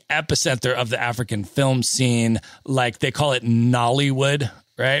 It's the epicenter of the African film scene. Like, they call it Nollywood,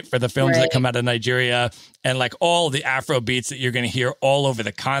 right? For the films that come out of Nigeria, and like all the Afro beats that you're going to hear all over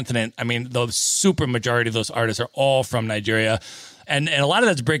the continent. I mean, the super majority of those artists are all from Nigeria. And a lot of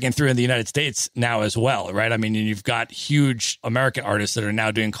that's breaking through in the United States now as well, right? I mean, you've got huge American artists that are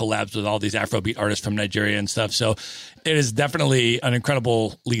now doing collabs with all these Afrobeat artists from Nigeria and stuff. So it is definitely an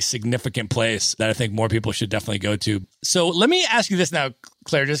incredibly significant place that I think more people should definitely go to. So let me ask you this now,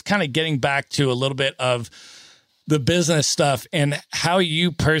 Claire, just kind of getting back to a little bit of the business stuff and how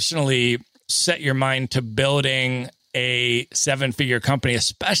you personally set your mind to building a 7-figure company,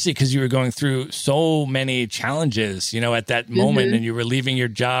 especially because you were going through so many challenges, at that moment, and you were leaving your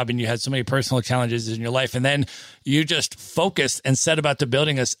job and you had so many personal challenges in your life. And then you just focused and set about to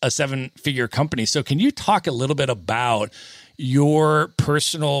building a 7-figure company. So can you talk a little bit about your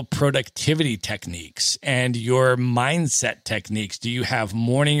personal productivity techniques and your mindset techniques? Do you have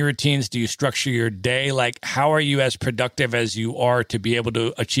morning routines? Do you structure your day? Like, how are you as productive as you are to be able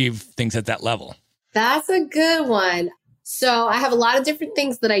to achieve things at that level? That's a good one. So I have a lot of different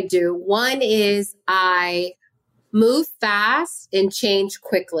things that I do. One is I move fast and change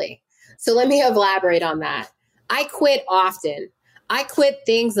quickly. So let me elaborate on that. I quit often. I quit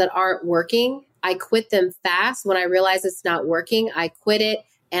things that aren't working. I quit them fast. When I realize it's not working, I quit it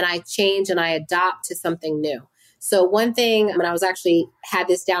and I change and I adopt to something new. So one thing, when I was actually had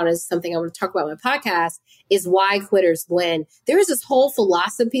this down as something I want to talk about on my podcast, is why quitters win. There is this whole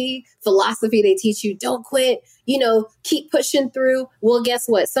philosophy they teach you, don't quit, keep pushing through. Well, guess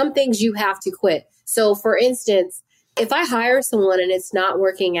what? Some things you have to quit. So for instance, if I hire someone and it's not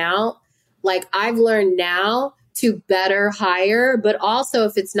working out, like I've learned now to better hire, but also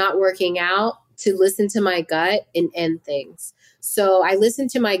if it's not working out, to listen to my gut and end things. So I listen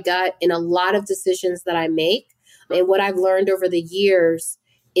to my gut in a lot of decisions that I make. And what I've learned over the years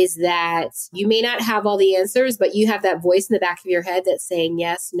is that you may not have all the answers, but you have that voice in the back of your head that's saying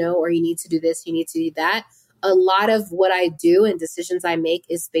yes, no, or you need to do this, you need to do that. A lot of what I do and decisions I make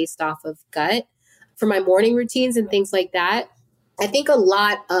is based off of gut. For my morning routines and things like that, I think a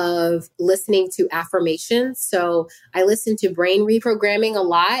lot of listening to affirmations. So I listen to brain reprogramming a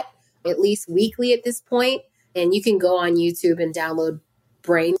lot, at least weekly at this point. And you can go on YouTube and download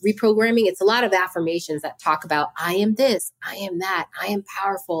brain reprogramming. It's a lot of affirmations that talk about, I am this, I am that, I am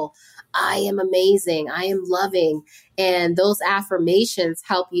powerful, I am amazing, I am loving. And those affirmations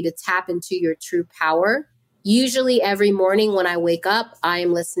help you to tap into your true power. Usually every morning when I wake up, I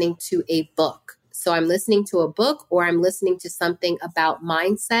am listening to a book. So I'm listening to a book or I'm listening to something about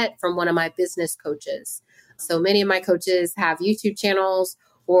mindset from one of my business coaches. So many of my coaches have YouTube channels,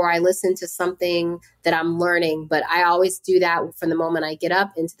 or I listen to something that I'm learning, but I always do that from the moment I get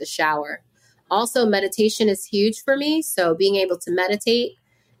up into the shower. Also, meditation is huge for me. So being able to meditate.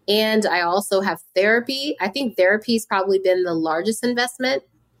 And I also have therapy. I think therapy has probably been the largest investment.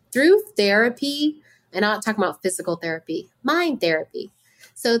 Through therapy, and I'm not talking about physical therapy, mind therapy.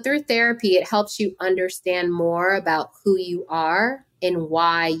 So through therapy, it helps you understand more about who you are and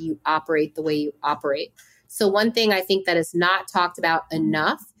why you operate the way you operate. So one thing I think that is not talked about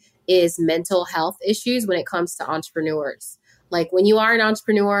enough is mental health issues when it comes to entrepreneurs. Like when you are an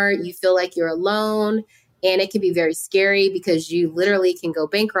entrepreneur, you feel like you're alone, and it can be very scary because you literally can go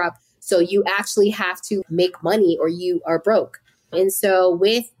bankrupt. So you actually have to make money or you are broke. And so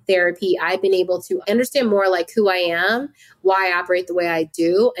with therapy, I've been able to understand more like who I am, why I operate the way I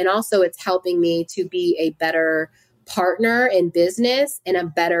do. And also it's helping me to be a better partner in business and a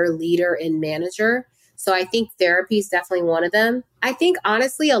better leader and manager. So I think therapy is definitely one of them. I think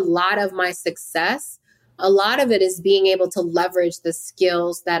honestly, a lot of my success, a lot of it is being able to leverage the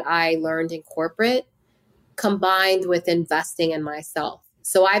skills that I learned in corporate combined with investing in myself.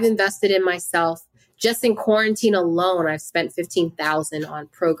 So I've invested in myself. Just in quarantine alone, I've spent $15,000 on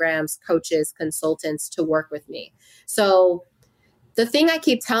programs, coaches, consultants to work with me. So the thing I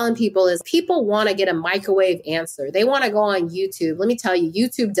keep telling people is people want to get a microwave answer. They want to go on YouTube. Let me tell you,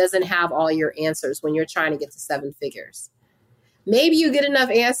 YouTube doesn't have all your answers when you're trying to get to 7 figures. Maybe you get enough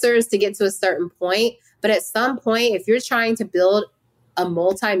answers to get to a certain point, but at some point, if you're trying to build a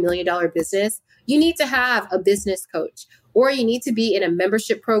multi-million-dollar business, you need to have a business coach, or you need to be in a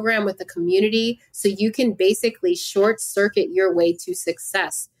membership program with a community so you can basically short circuit your way to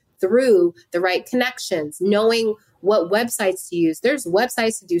success through the right connections, knowing what websites to use. There's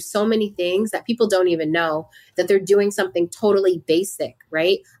websites to do so many things that people don't even know that they're doing something totally basic,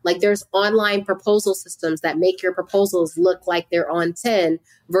 right? Like there's online proposal systems that make your proposals look like they're on 10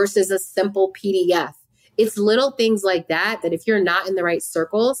 versus a simple PDF. It's little things like that if you're not in the right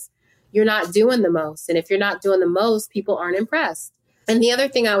circles, you're not doing the most. And if you're not doing the most, people aren't impressed. And the other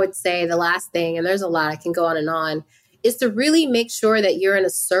thing I would say, the last thing, and there's a lot, I can go on, is to really make sure that you're in a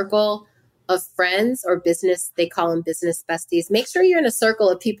circle of friends or business, they call them business besties. Make sure you're in a circle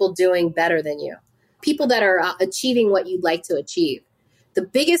of people doing better than you, people that are achieving what you'd like to achieve. The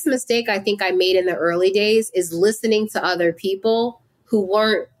biggest mistake I think I made in the early days is listening to other people who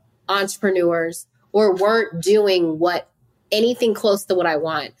weren't entrepreneurs or weren't doing anything close to what I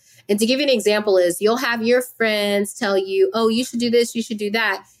want. And to give you an example is you'll have your friends tell you, oh, you should do this, you should do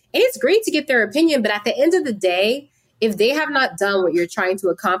that. And it's great to get their opinion. But at the end of the day, if they have not done what you're trying to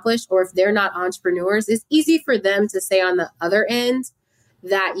accomplish, or if they're not entrepreneurs, it's easy for them to say on the other end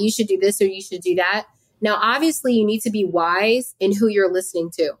that you should do this or you should do that. Now, obviously, you need to be wise in who you're listening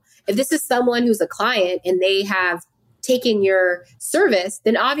to. If this is someone who's a client and they have taken your service,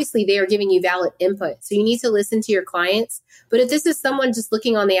 then obviously they are giving you valid input. So you need to listen to your clients. But if this is someone just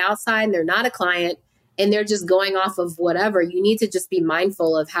looking on the outside and they're not a client and they're just going off of whatever, you need to just be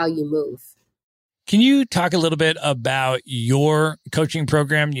mindful of how you move. Can you talk a little bit about your coaching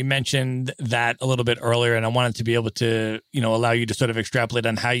program? You mentioned that a little bit earlier, and I wanted to be able to, allow you to sort of extrapolate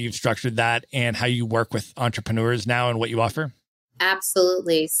on how you've structured that and how you work with entrepreneurs now and what you offer.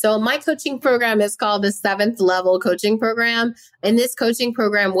 Absolutely. So my coaching program is called the 7th Level Coaching Program. And this coaching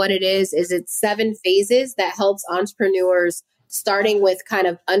program, what it is it's 7 phases that helps entrepreneurs, starting with kind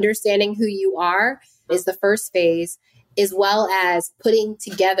of understanding who you are is the first phase, as well as putting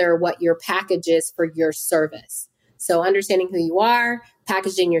together what your package is for your service. So understanding who you are,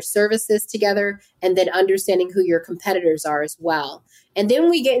 packaging your services together, and then understanding who your competitors are as well. And then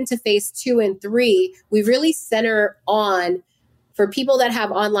we get into phase 2 and 3, we really center on, for people that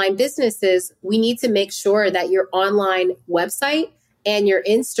have online businesses, we need to make sure that your online website and your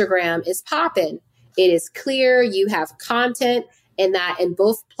Instagram is popping. It is clear, you have content, and that in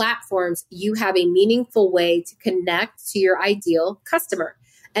both platforms, you have a meaningful way to connect to your ideal customer.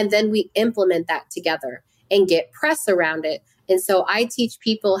 And then we implement that together and get press around it. And so I teach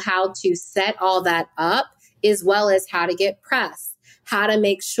people how to set all that up, as well as how to get press, how to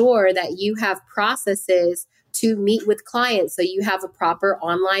make sure that you have processes to meet with clients. So you have a proper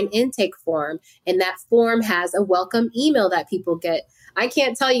online intake form, and that form has a welcome email that people get. I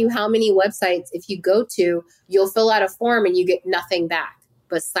can't tell you how many websites, if you go to, you'll fill out a form and you get nothing back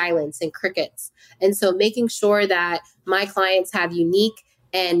but silence and crickets. And so making sure that my clients have unique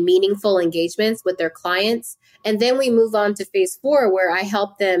and meaningful engagements with their clients. And then we move on to phase 4, where I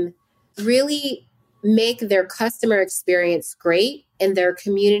help them really make their customer experience great and their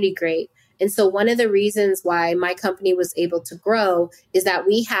community great. And so one of the reasons why my company was able to grow is that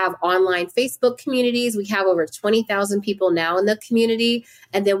we have online Facebook communities. We have over 20,000 people now in the community.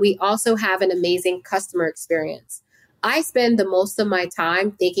 And then we also have an amazing customer experience. I spend the most of my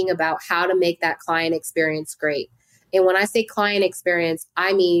time thinking about how to make that client experience great. And when I say client experience,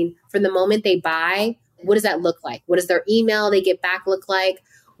 I mean, from the moment they buy, what does that look like? What does their email they get back look like?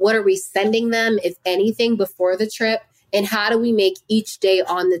 What are we sending them, if anything, before the trip? And how do we make each day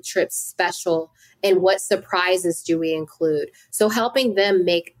on the trip special? And what surprises do we include? So helping them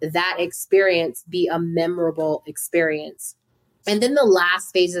make that experience be a memorable experience. And then the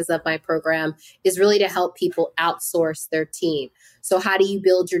last phases of my program is really to help people outsource their team. So how do you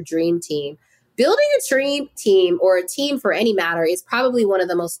build your dream team? Building a dream team, or a team for any matter, is probably one of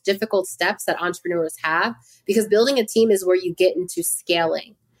the most difficult steps that entrepreneurs have, because building a team is where you get into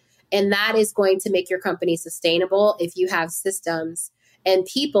scaling. And that is going to make your company sustainable if you have systems and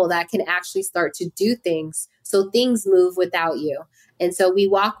people that can actually start to do things, so things move without you. And so we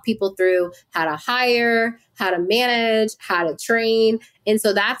walk people through how to hire, how to manage, how to train. And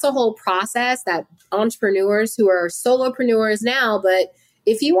so that's a whole process that entrepreneurs who are solopreneurs now, but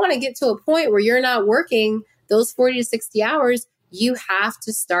if you want to get to a point where you're not working those 40 to 60 hours, you have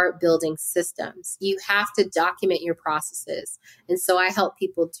to start building systems. You have to document your processes. And so I help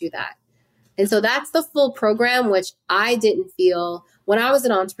people do that. And so that's the full program, which I didn't feel when I was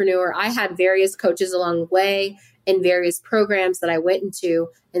an entrepreneur. I had various coaches along the way and various programs that I went into.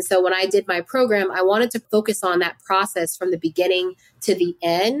 And so when I did my program, I wanted to focus on that process from the beginning to the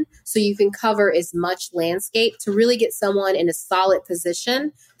end, so you can cover as much landscape to really get someone in a solid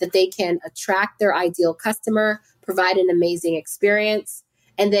position that they can attract their ideal customer, provide an amazing experience.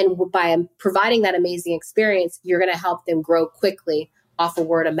 And then by providing that amazing experience, you're going to help them grow quickly off of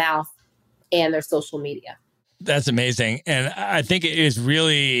word of mouth and their social media. That's amazing. And I think it is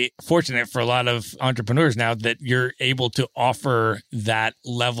really fortunate for a lot of entrepreneurs now that you're able to offer that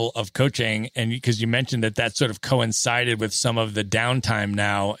level of coaching. And because you mentioned that sort of coincided with some of the downtime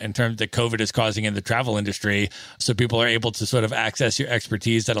now in terms that COVID is causing in the travel industry. So people are able to sort of access your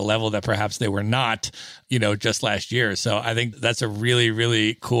expertise at a level that perhaps they were not, just last year. So I think that's a really,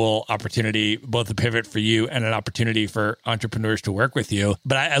 really cool opportunity, both a pivot for you and an opportunity for entrepreneurs to work with you.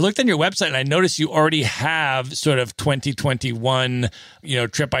 But I looked on your website and I noticed you already have sort of 2021,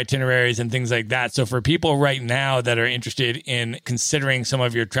 trip itineraries and things like that. So for people right now that are interested in considering some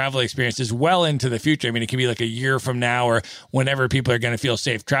of your travel experiences well into the future, I mean, it can be like a year from now or whenever people are going to feel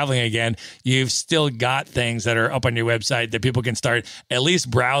safe traveling again, you've still got things that are up on your website that people can start at least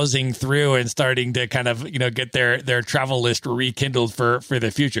browsing through and starting to kind of, get their travel list rekindled for the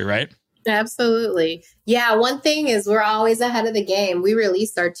future, right? Absolutely. Yeah, one thing is we're always ahead of the game. We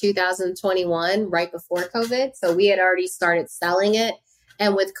released our 2021 right before COVID. So we had already started selling it.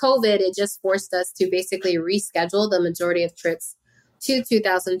 And with COVID, it just forced us to basically reschedule the majority of trips to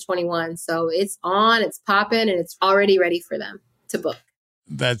 2021. So it's on, it's popping, and it's already ready for them to book.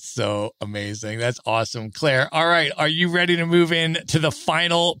 That's so amazing. That's awesome. Claire, all right. Are you ready to move in to the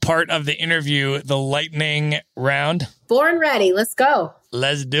final part of the interview, the lightning round? Born ready. Let's go.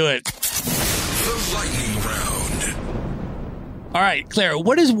 Let's do it. The lightning round. All right, Claire,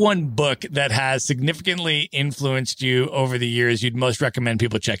 what is one book that has significantly influenced you over the years you'd most recommend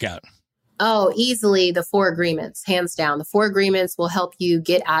people check out? Oh, easily The Four Agreements, hands down. The Four Agreements will help you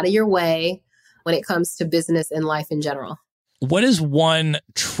get out of your way when it comes to business and life in general. What is one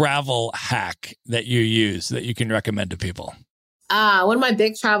travel hack that you use that you can recommend to people? One of my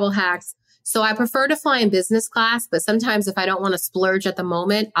big travel hacks. So I prefer to fly in business class, but sometimes if I don't want to splurge at the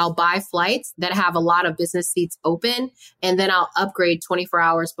moment, I'll buy flights that have a lot of business seats open, and then I'll upgrade 24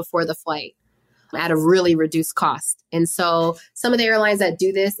 hours before the flight at a really reduced cost. And so some of the airlines that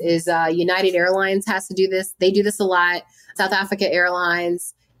do this is United Airlines has to do this. They do this a lot. South Africa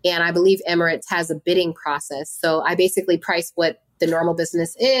Airlines, and I believe Emirates has a bidding process. So I basically price what the normal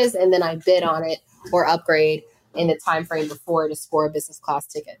business is, and then I bid on it or upgrade in the time frame before to score a business class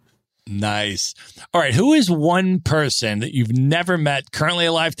ticket. Nice. All right. Who is one person that you've never met, currently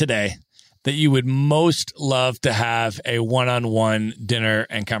alive today, that you would most love to have a one-on-one dinner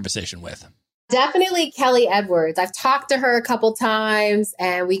and conversation with? Definitely Kelly Edwards. I've talked to her a couple times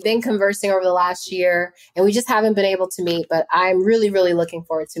and we've been conversing over the last year and we just haven't been able to meet, but I'm really, really looking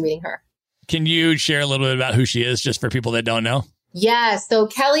forward to meeting her. Can you share a little bit about who she is just for people that don't know? Yeah, so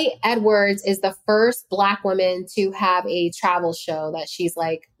Kelly Edwards is the first Black woman to have a travel show that she's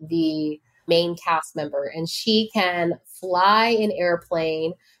like the main cast member, and she can fly an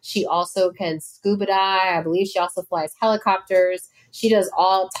airplane. She also can scuba dive. I believe she also flies helicopters. She does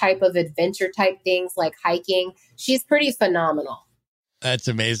all type of adventure type things like hiking. She's pretty phenomenal. That's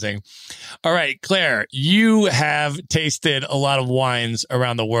amazing. All right, Claire, you have tasted a lot of wines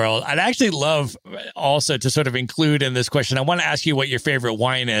around the world. I'd actually love also to sort of include in this question, I want to ask you what your favorite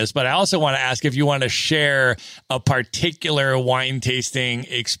wine is, but I also want to ask if you want to share a particular wine tasting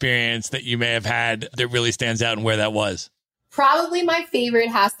experience that you may have had that really stands out and where that was. Probably my favorite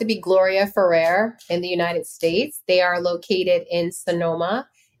has to be Gloria Ferrer in the United States. They are located in Sonoma.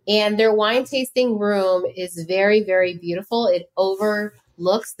 And their wine tasting room is very, very beautiful. It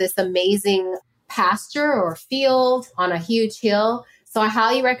overlooks this amazing pasture or field on a huge hill. So I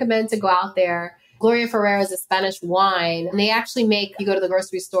highly recommend to go out there. Gloria Ferrer is a Spanish wine. And they actually make, you go to the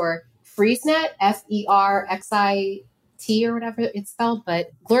grocery store, Freesnet, Ferxit or whatever it's spelled. But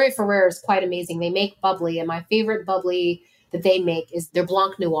Gloria Ferrer is quite amazing. They make bubbly. And my favorite bubbly that they make is their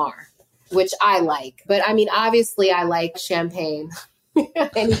Blanc Noir, which I like. But I mean, obviously I like champagne.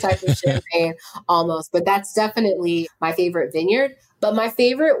 Any type of champagne almost, but that's definitely my favorite vineyard. But my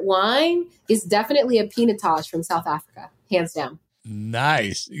favorite wine is definitely a Pinotage from South Africa, hands down.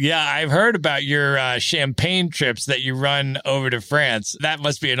 Nice. Yeah, I've heard about your champagne trips that you run over to France. That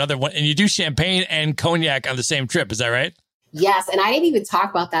must be another one. And you do champagne and cognac on the same trip. Is that right? Yes. And I didn't even talk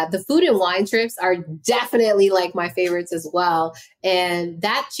about that. The food and wine trips are definitely like my favorites as well. And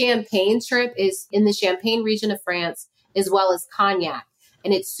that champagne trip is in the Champagne region of France, as well as cognac.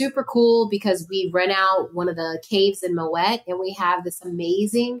 And it's super cool because we rent out one of the caves in Moet and we have this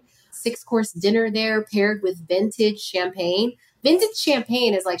amazing 6-course dinner there paired with vintage champagne. Vintage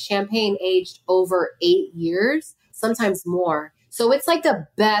champagne is like champagne aged over 8 years, sometimes more. So it's like the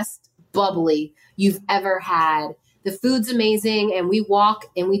best bubbly you've ever had. The food's amazing. And we walk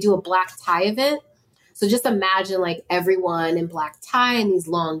and we do a black tie event. So just imagine like everyone in black tie and these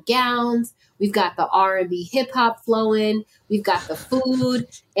long gowns. We've got the R&B hip hop flowing. We've got the food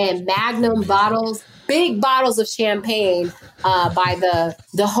and Magnum bottles, big bottles of champagne by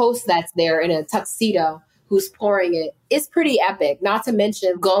the host that's there in a tuxedo who's pouring it. It's pretty epic. Not to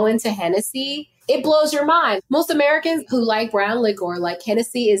mention going to Hennessy. It blows your mind. Most Americans who like brown liquor, like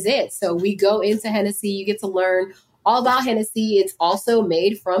Hennessy is it. So we go into Hennessy. You get to learn all about Hennessy. It's also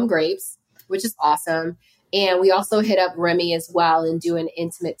made from grapes, which is awesome. And we also hit up Remy as well and do an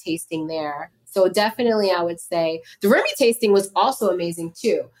intimate tasting there. So definitely, I would say the Remy tasting was also amazing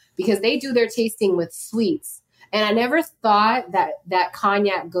too, because they do their tasting with sweets. And I never thought that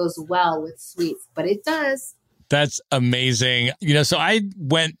cognac goes well with sweets, but it does. That's amazing. You know, so I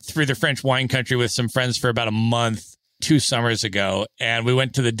went through the French wine country with some friends for about a month 2 summers ago, and we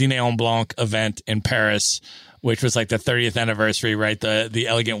went to the Dîner en Blanc event in Paris which was like the 30th anniversary, right? The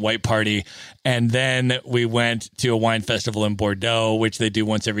Elegant White Party. And then we went to a wine festival in Bordeaux, which they do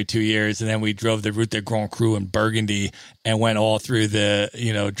once every 2 years. And then we drove the Route de Grand Cru in Burgundy and went all through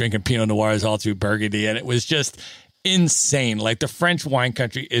drinking Pinot Noirs all through Burgundy. And it was just insane. Like the French wine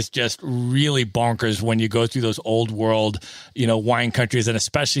country is just really bonkers when you go through those old world, wine countries, and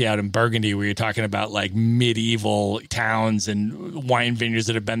especially out in Burgundy where you're talking about like medieval towns and wine vineyards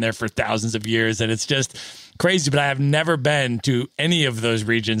that have been there for thousands of years. And it's just crazy, but I have never been to any of those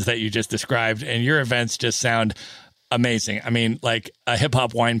regions that you just described, and your events just sound amazing. I mean, like a hip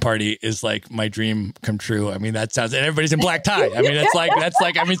hop wine party is like my dream come true. I mean, that sounds, and everybody's in black tie. I mean, it's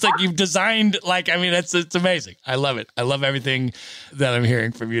like you've designed, it's amazing. I love it. I love everything that I'm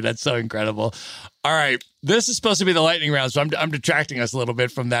hearing from you. That's so incredible. All right. This is supposed to be the lightning round, so I'm detracting us a little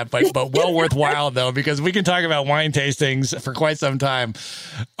bit from that, but well worthwhile though, because we can talk about wine tastings for quite some time.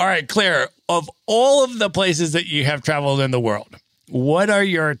 All right, Claire, of all of the places that you have traveled in the world, what are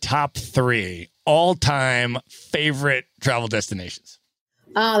your top 3 all-time favorite travel destinations?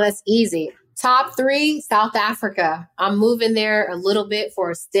 Oh, that's easy. Top 3, South Africa. I'm moving there a little bit for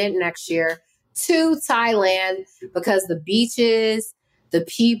a stint next year. 2, Thailand, because the beaches, the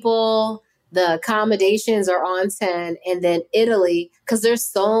people, the accommodations are on 10. And then Italy, because there's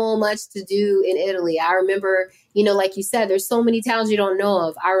so much to do in Italy. I remember, like you said, there's so many towns you don't know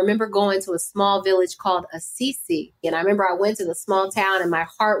of. I remember going to a small village called Assisi. And I remember I went to the small town and my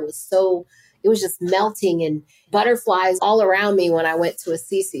heart was it was just melting and butterflies all around me when I went to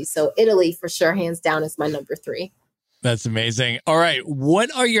Assisi. So Italy, for sure, hands down, is my number 3. That's amazing. All right.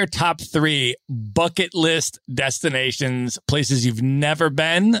 What are your top 3 bucket list destinations, places you've never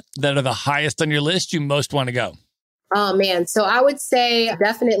been that are the highest on your list you most want to go? Oh, man. So I would say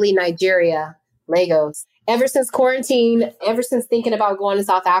definitely Nigeria, Lagos. Ever since quarantine, ever since thinking about going to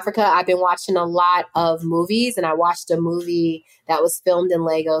South Africa, I've been watching a lot of movies, and I watched a movie that was filmed in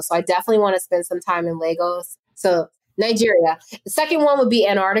Lagos. So I definitely want to spend some time in Lagos. So Nigeria. The second one would be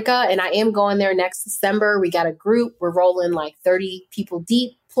Antarctica, and I am going there next December. We got a group. We're rolling like 30 people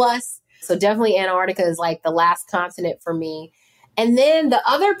deep plus. So definitely Antarctica is like the last continent for me. And then the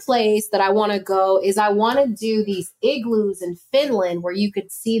other place that I want to go is I want to do these igloos in Finland where you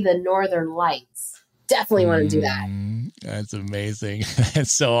could see the northern lights. Definitely want to do that. That's amazing.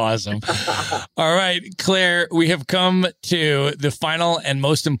 That's so awesome. All right, Claire, we have come to the final and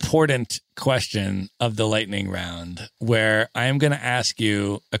most important question of the lightning round, where I am going to ask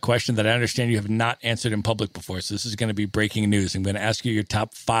you a question that I understand you have not answered in public before. So this is going to be breaking news. I'm going to ask you your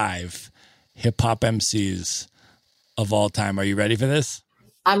top 5 hip hop MCs of all time. Are you ready for this?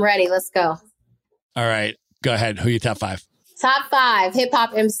 I'm ready. Let's go. All right, go ahead. Who are your top 5? Top 5 hip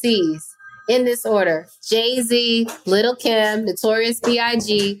hop MCs. In this order: Jay-Z, Lil' Kim, Notorious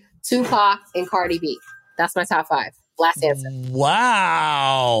B.I.G., Tupac, and Cardi B. That's my top 5. Last answer.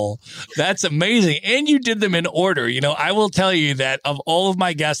 Wow. That's amazing. And you did them in order. I will tell you that of all of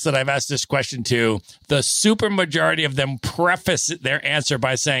my guests that I've asked this question to, the super majority of them preface their answer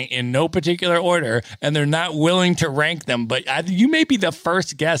by saying in no particular order, and they're not willing to rank them. But you may be the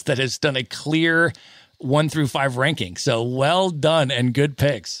first guest that has done a clear 1 through 5 ranking. So well done and good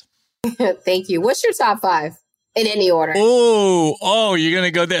picks. Thank you. What's your top 5 in any order? Oh, you're going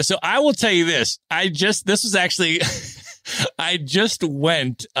to go there. So I will tell you this. I just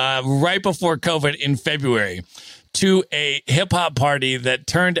went right before COVID in February to a hip hop party that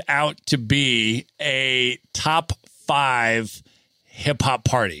turned out to be a top 5 hip hop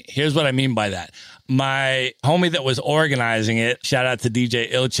party. Here's what I mean by that. My homie that was organizing it, shout out to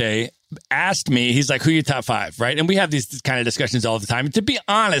DJ Ilche, asked me, he's like, who are your top 5, right? And we have these kind of discussions all the time. And to be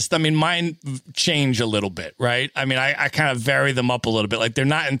honest, I mean, mine change a little bit, right? I mean, I kind of vary them up a little bit. Like, they're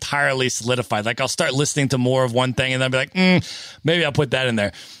not entirely solidified. Like, I'll start listening to more of one thing and then I'll be like, maybe I'll put that in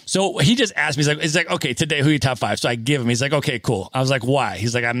there. So he just asked me, he's like, okay, today, who are your top 5? So I give him, he's like, okay, cool. I was like, why?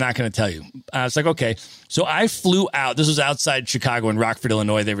 He's like, I'm not going to tell you. I was like, okay. So I flew out. This was outside Chicago in Rockford,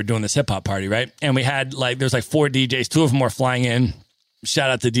 Illinois. They were doing this hip hop party, right? And we had there's 4 DJs. 2 of them were flying in.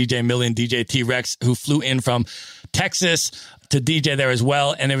 Shout out to DJ Million, DJ T-Rex, who flew in from Texas to DJ there as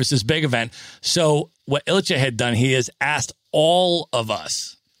well. And it was this big event. So what Ilcha had done, he has asked all of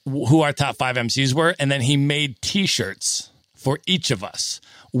us who our top 5 MCs were. And then he made T-shirts for each of us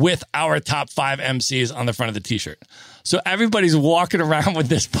with our top 5 MCs on the front of the T-shirt. So everybody's walking around with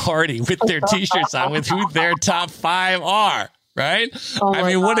this party with their T-shirts on with who their top 5 are, right? I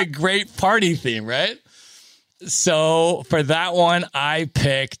mean, what a great party theme, right? So for that one, I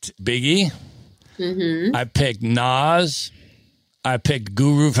picked Biggie. Mm-hmm. I picked Nas. I picked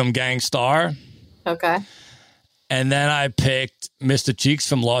Guru from Gang Starr. Okay. And then I picked Mr. Cheeks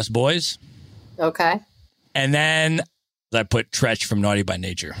from Lost Boys. Okay. And then I put Tretch from Naughty by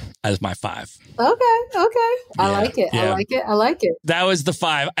Nature as my 5. Okay. I like it. That was the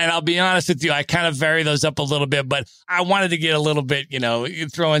 5. And I'll be honest with you, I kind of vary those up a little bit, but I wanted to get a little bit,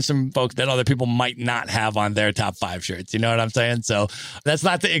 throw in some folks that other people might not have on their top 5 shirts. You know what I'm saying? So that's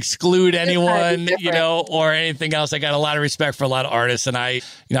not to exclude anyone, or anything else. I got a lot of respect for a lot of artists. And I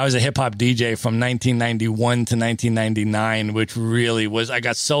was a hip hop DJ from 1991 to 1999, which really was, I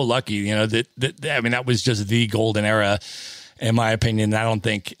got so lucky, that was just the golden era. In my opinion, I don't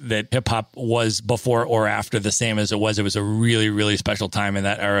think that hip hop was before or after the same as it was. It was a really, really special time in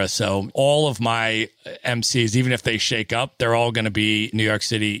that era. So all of my MCs, even if they shake up, they're all going to be New York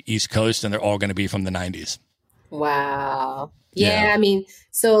City, East Coast, and they're all going to be from the 90s. Wow. Yeah. I mean,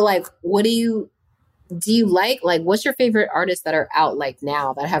 so like, what do you like? Like, what's your favorite artists that are out like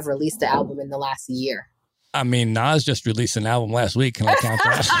now that have released the album in the last year? I mean, Nas just released an album last week. Can I count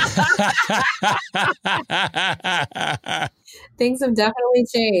that? Things have definitely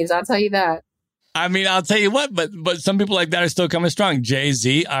changed. I'll tell you that. I mean, I'll tell you what, but some people like that are still coming strong.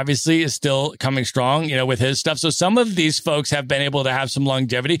 Jay-Z obviously is still coming strong, with his stuff. So some of these folks have been able to have some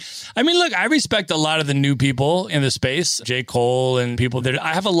longevity. I mean, look, I respect a lot of the new people in the space, J. Cole and people that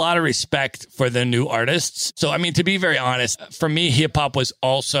I have a lot of respect for the new artists. So, I mean, to be very honest, for me, hip hop was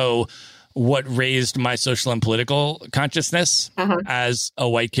also what raised my social and political consciousness as a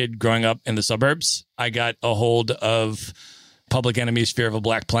white kid growing up in the suburbs. I got a hold of Public Enemy's Fear of a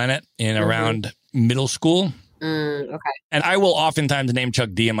Black Planet in around middle school. Okay. And I will oftentimes name Chuck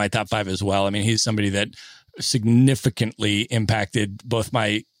D in my top 5 as well. I mean, he's somebody that significantly impacted both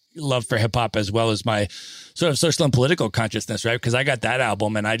my love for hip hop as well as my sort of social and political consciousness, right? Because I got that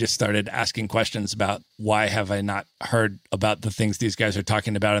album and I just started asking questions about why have I not heard about the things these guys are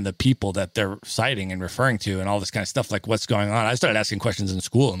talking about and the people that they're citing and referring to and all this kind of stuff, like what's going on. I started asking questions in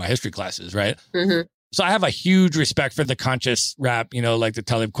school in my history classes, right? So I have a huge respect for the conscious rap, like the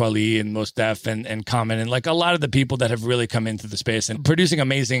Talib Kweli and Mos Def and Common and like a lot of the people that have really come into the space and producing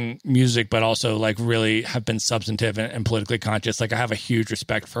amazing music, but also like really have been substantive and politically conscious. Like I have a huge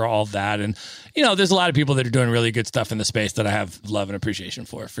respect for all of that. And, there's a lot of people that are doing really good stuff in the space that I have love and appreciation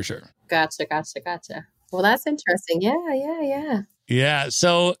for sure. Gotcha. Well, that's interesting. Yeah. Yeah.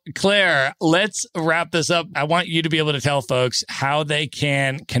 So, Claire, let's wrap this up. I want you to be able to tell folks how they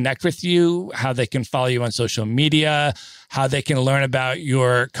can connect with you, how they can follow you on social media, how they can learn about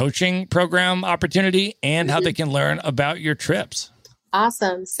your coaching program opportunity, and how they can learn about your trips.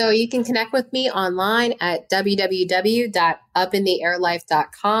 Awesome. So you can connect with me online at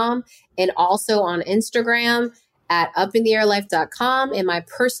www.upintheairlife.com and also on Instagram at upintheairlife.com. And my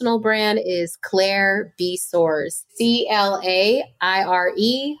personal brand is Claire B. Soares, CLAIRE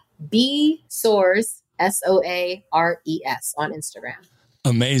B. Soares, SOARES on Instagram.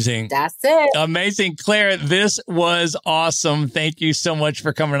 Amazing. That's it. Amazing. Claire, this was awesome. Thank you so much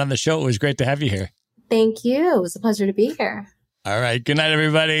for coming on the show. It was great to have you here. Thank you. It was a pleasure to be here. All right. Good night,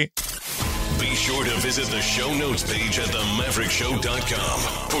 everybody. Be sure to visit the show notes page at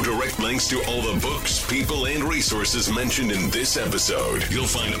themaverickshow.com for direct links to all the books, people, and resources mentioned in this episode. You'll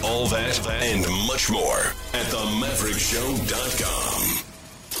find all that and much more at themaverickshow.com.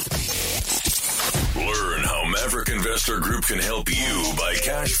 Learn how Maverick Investor Group can help you buy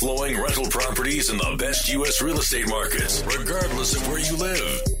cash flowing rental properties in the best U.S. real estate markets, regardless of where you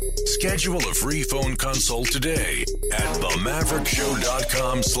live. Schedule a free phone consult today at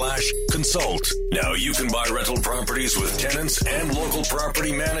themaverickshow.com/consult. Now you can buy rental properties with tenants and local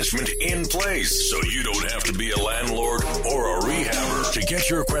property management in place, so you don't have to be a landlord or a rehabber. To get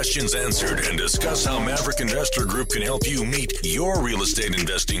your questions answered and discuss how Maverick Investor Group can help you meet your real estate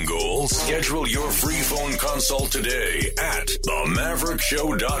investing goals, schedule your free phone consult today at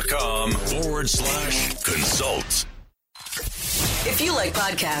themaverickshow.com/consult. If you like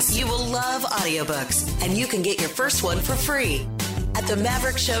podcasts, you will love audiobooks, and you can get your first one for free at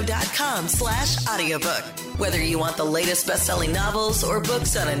themaverickshow.com/audiobook. Whether you want the latest best-selling novels or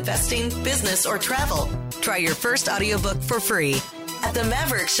books on investing, business, or travel, try your first audiobook for free at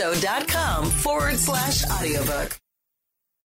themaverickshow.com/audiobook.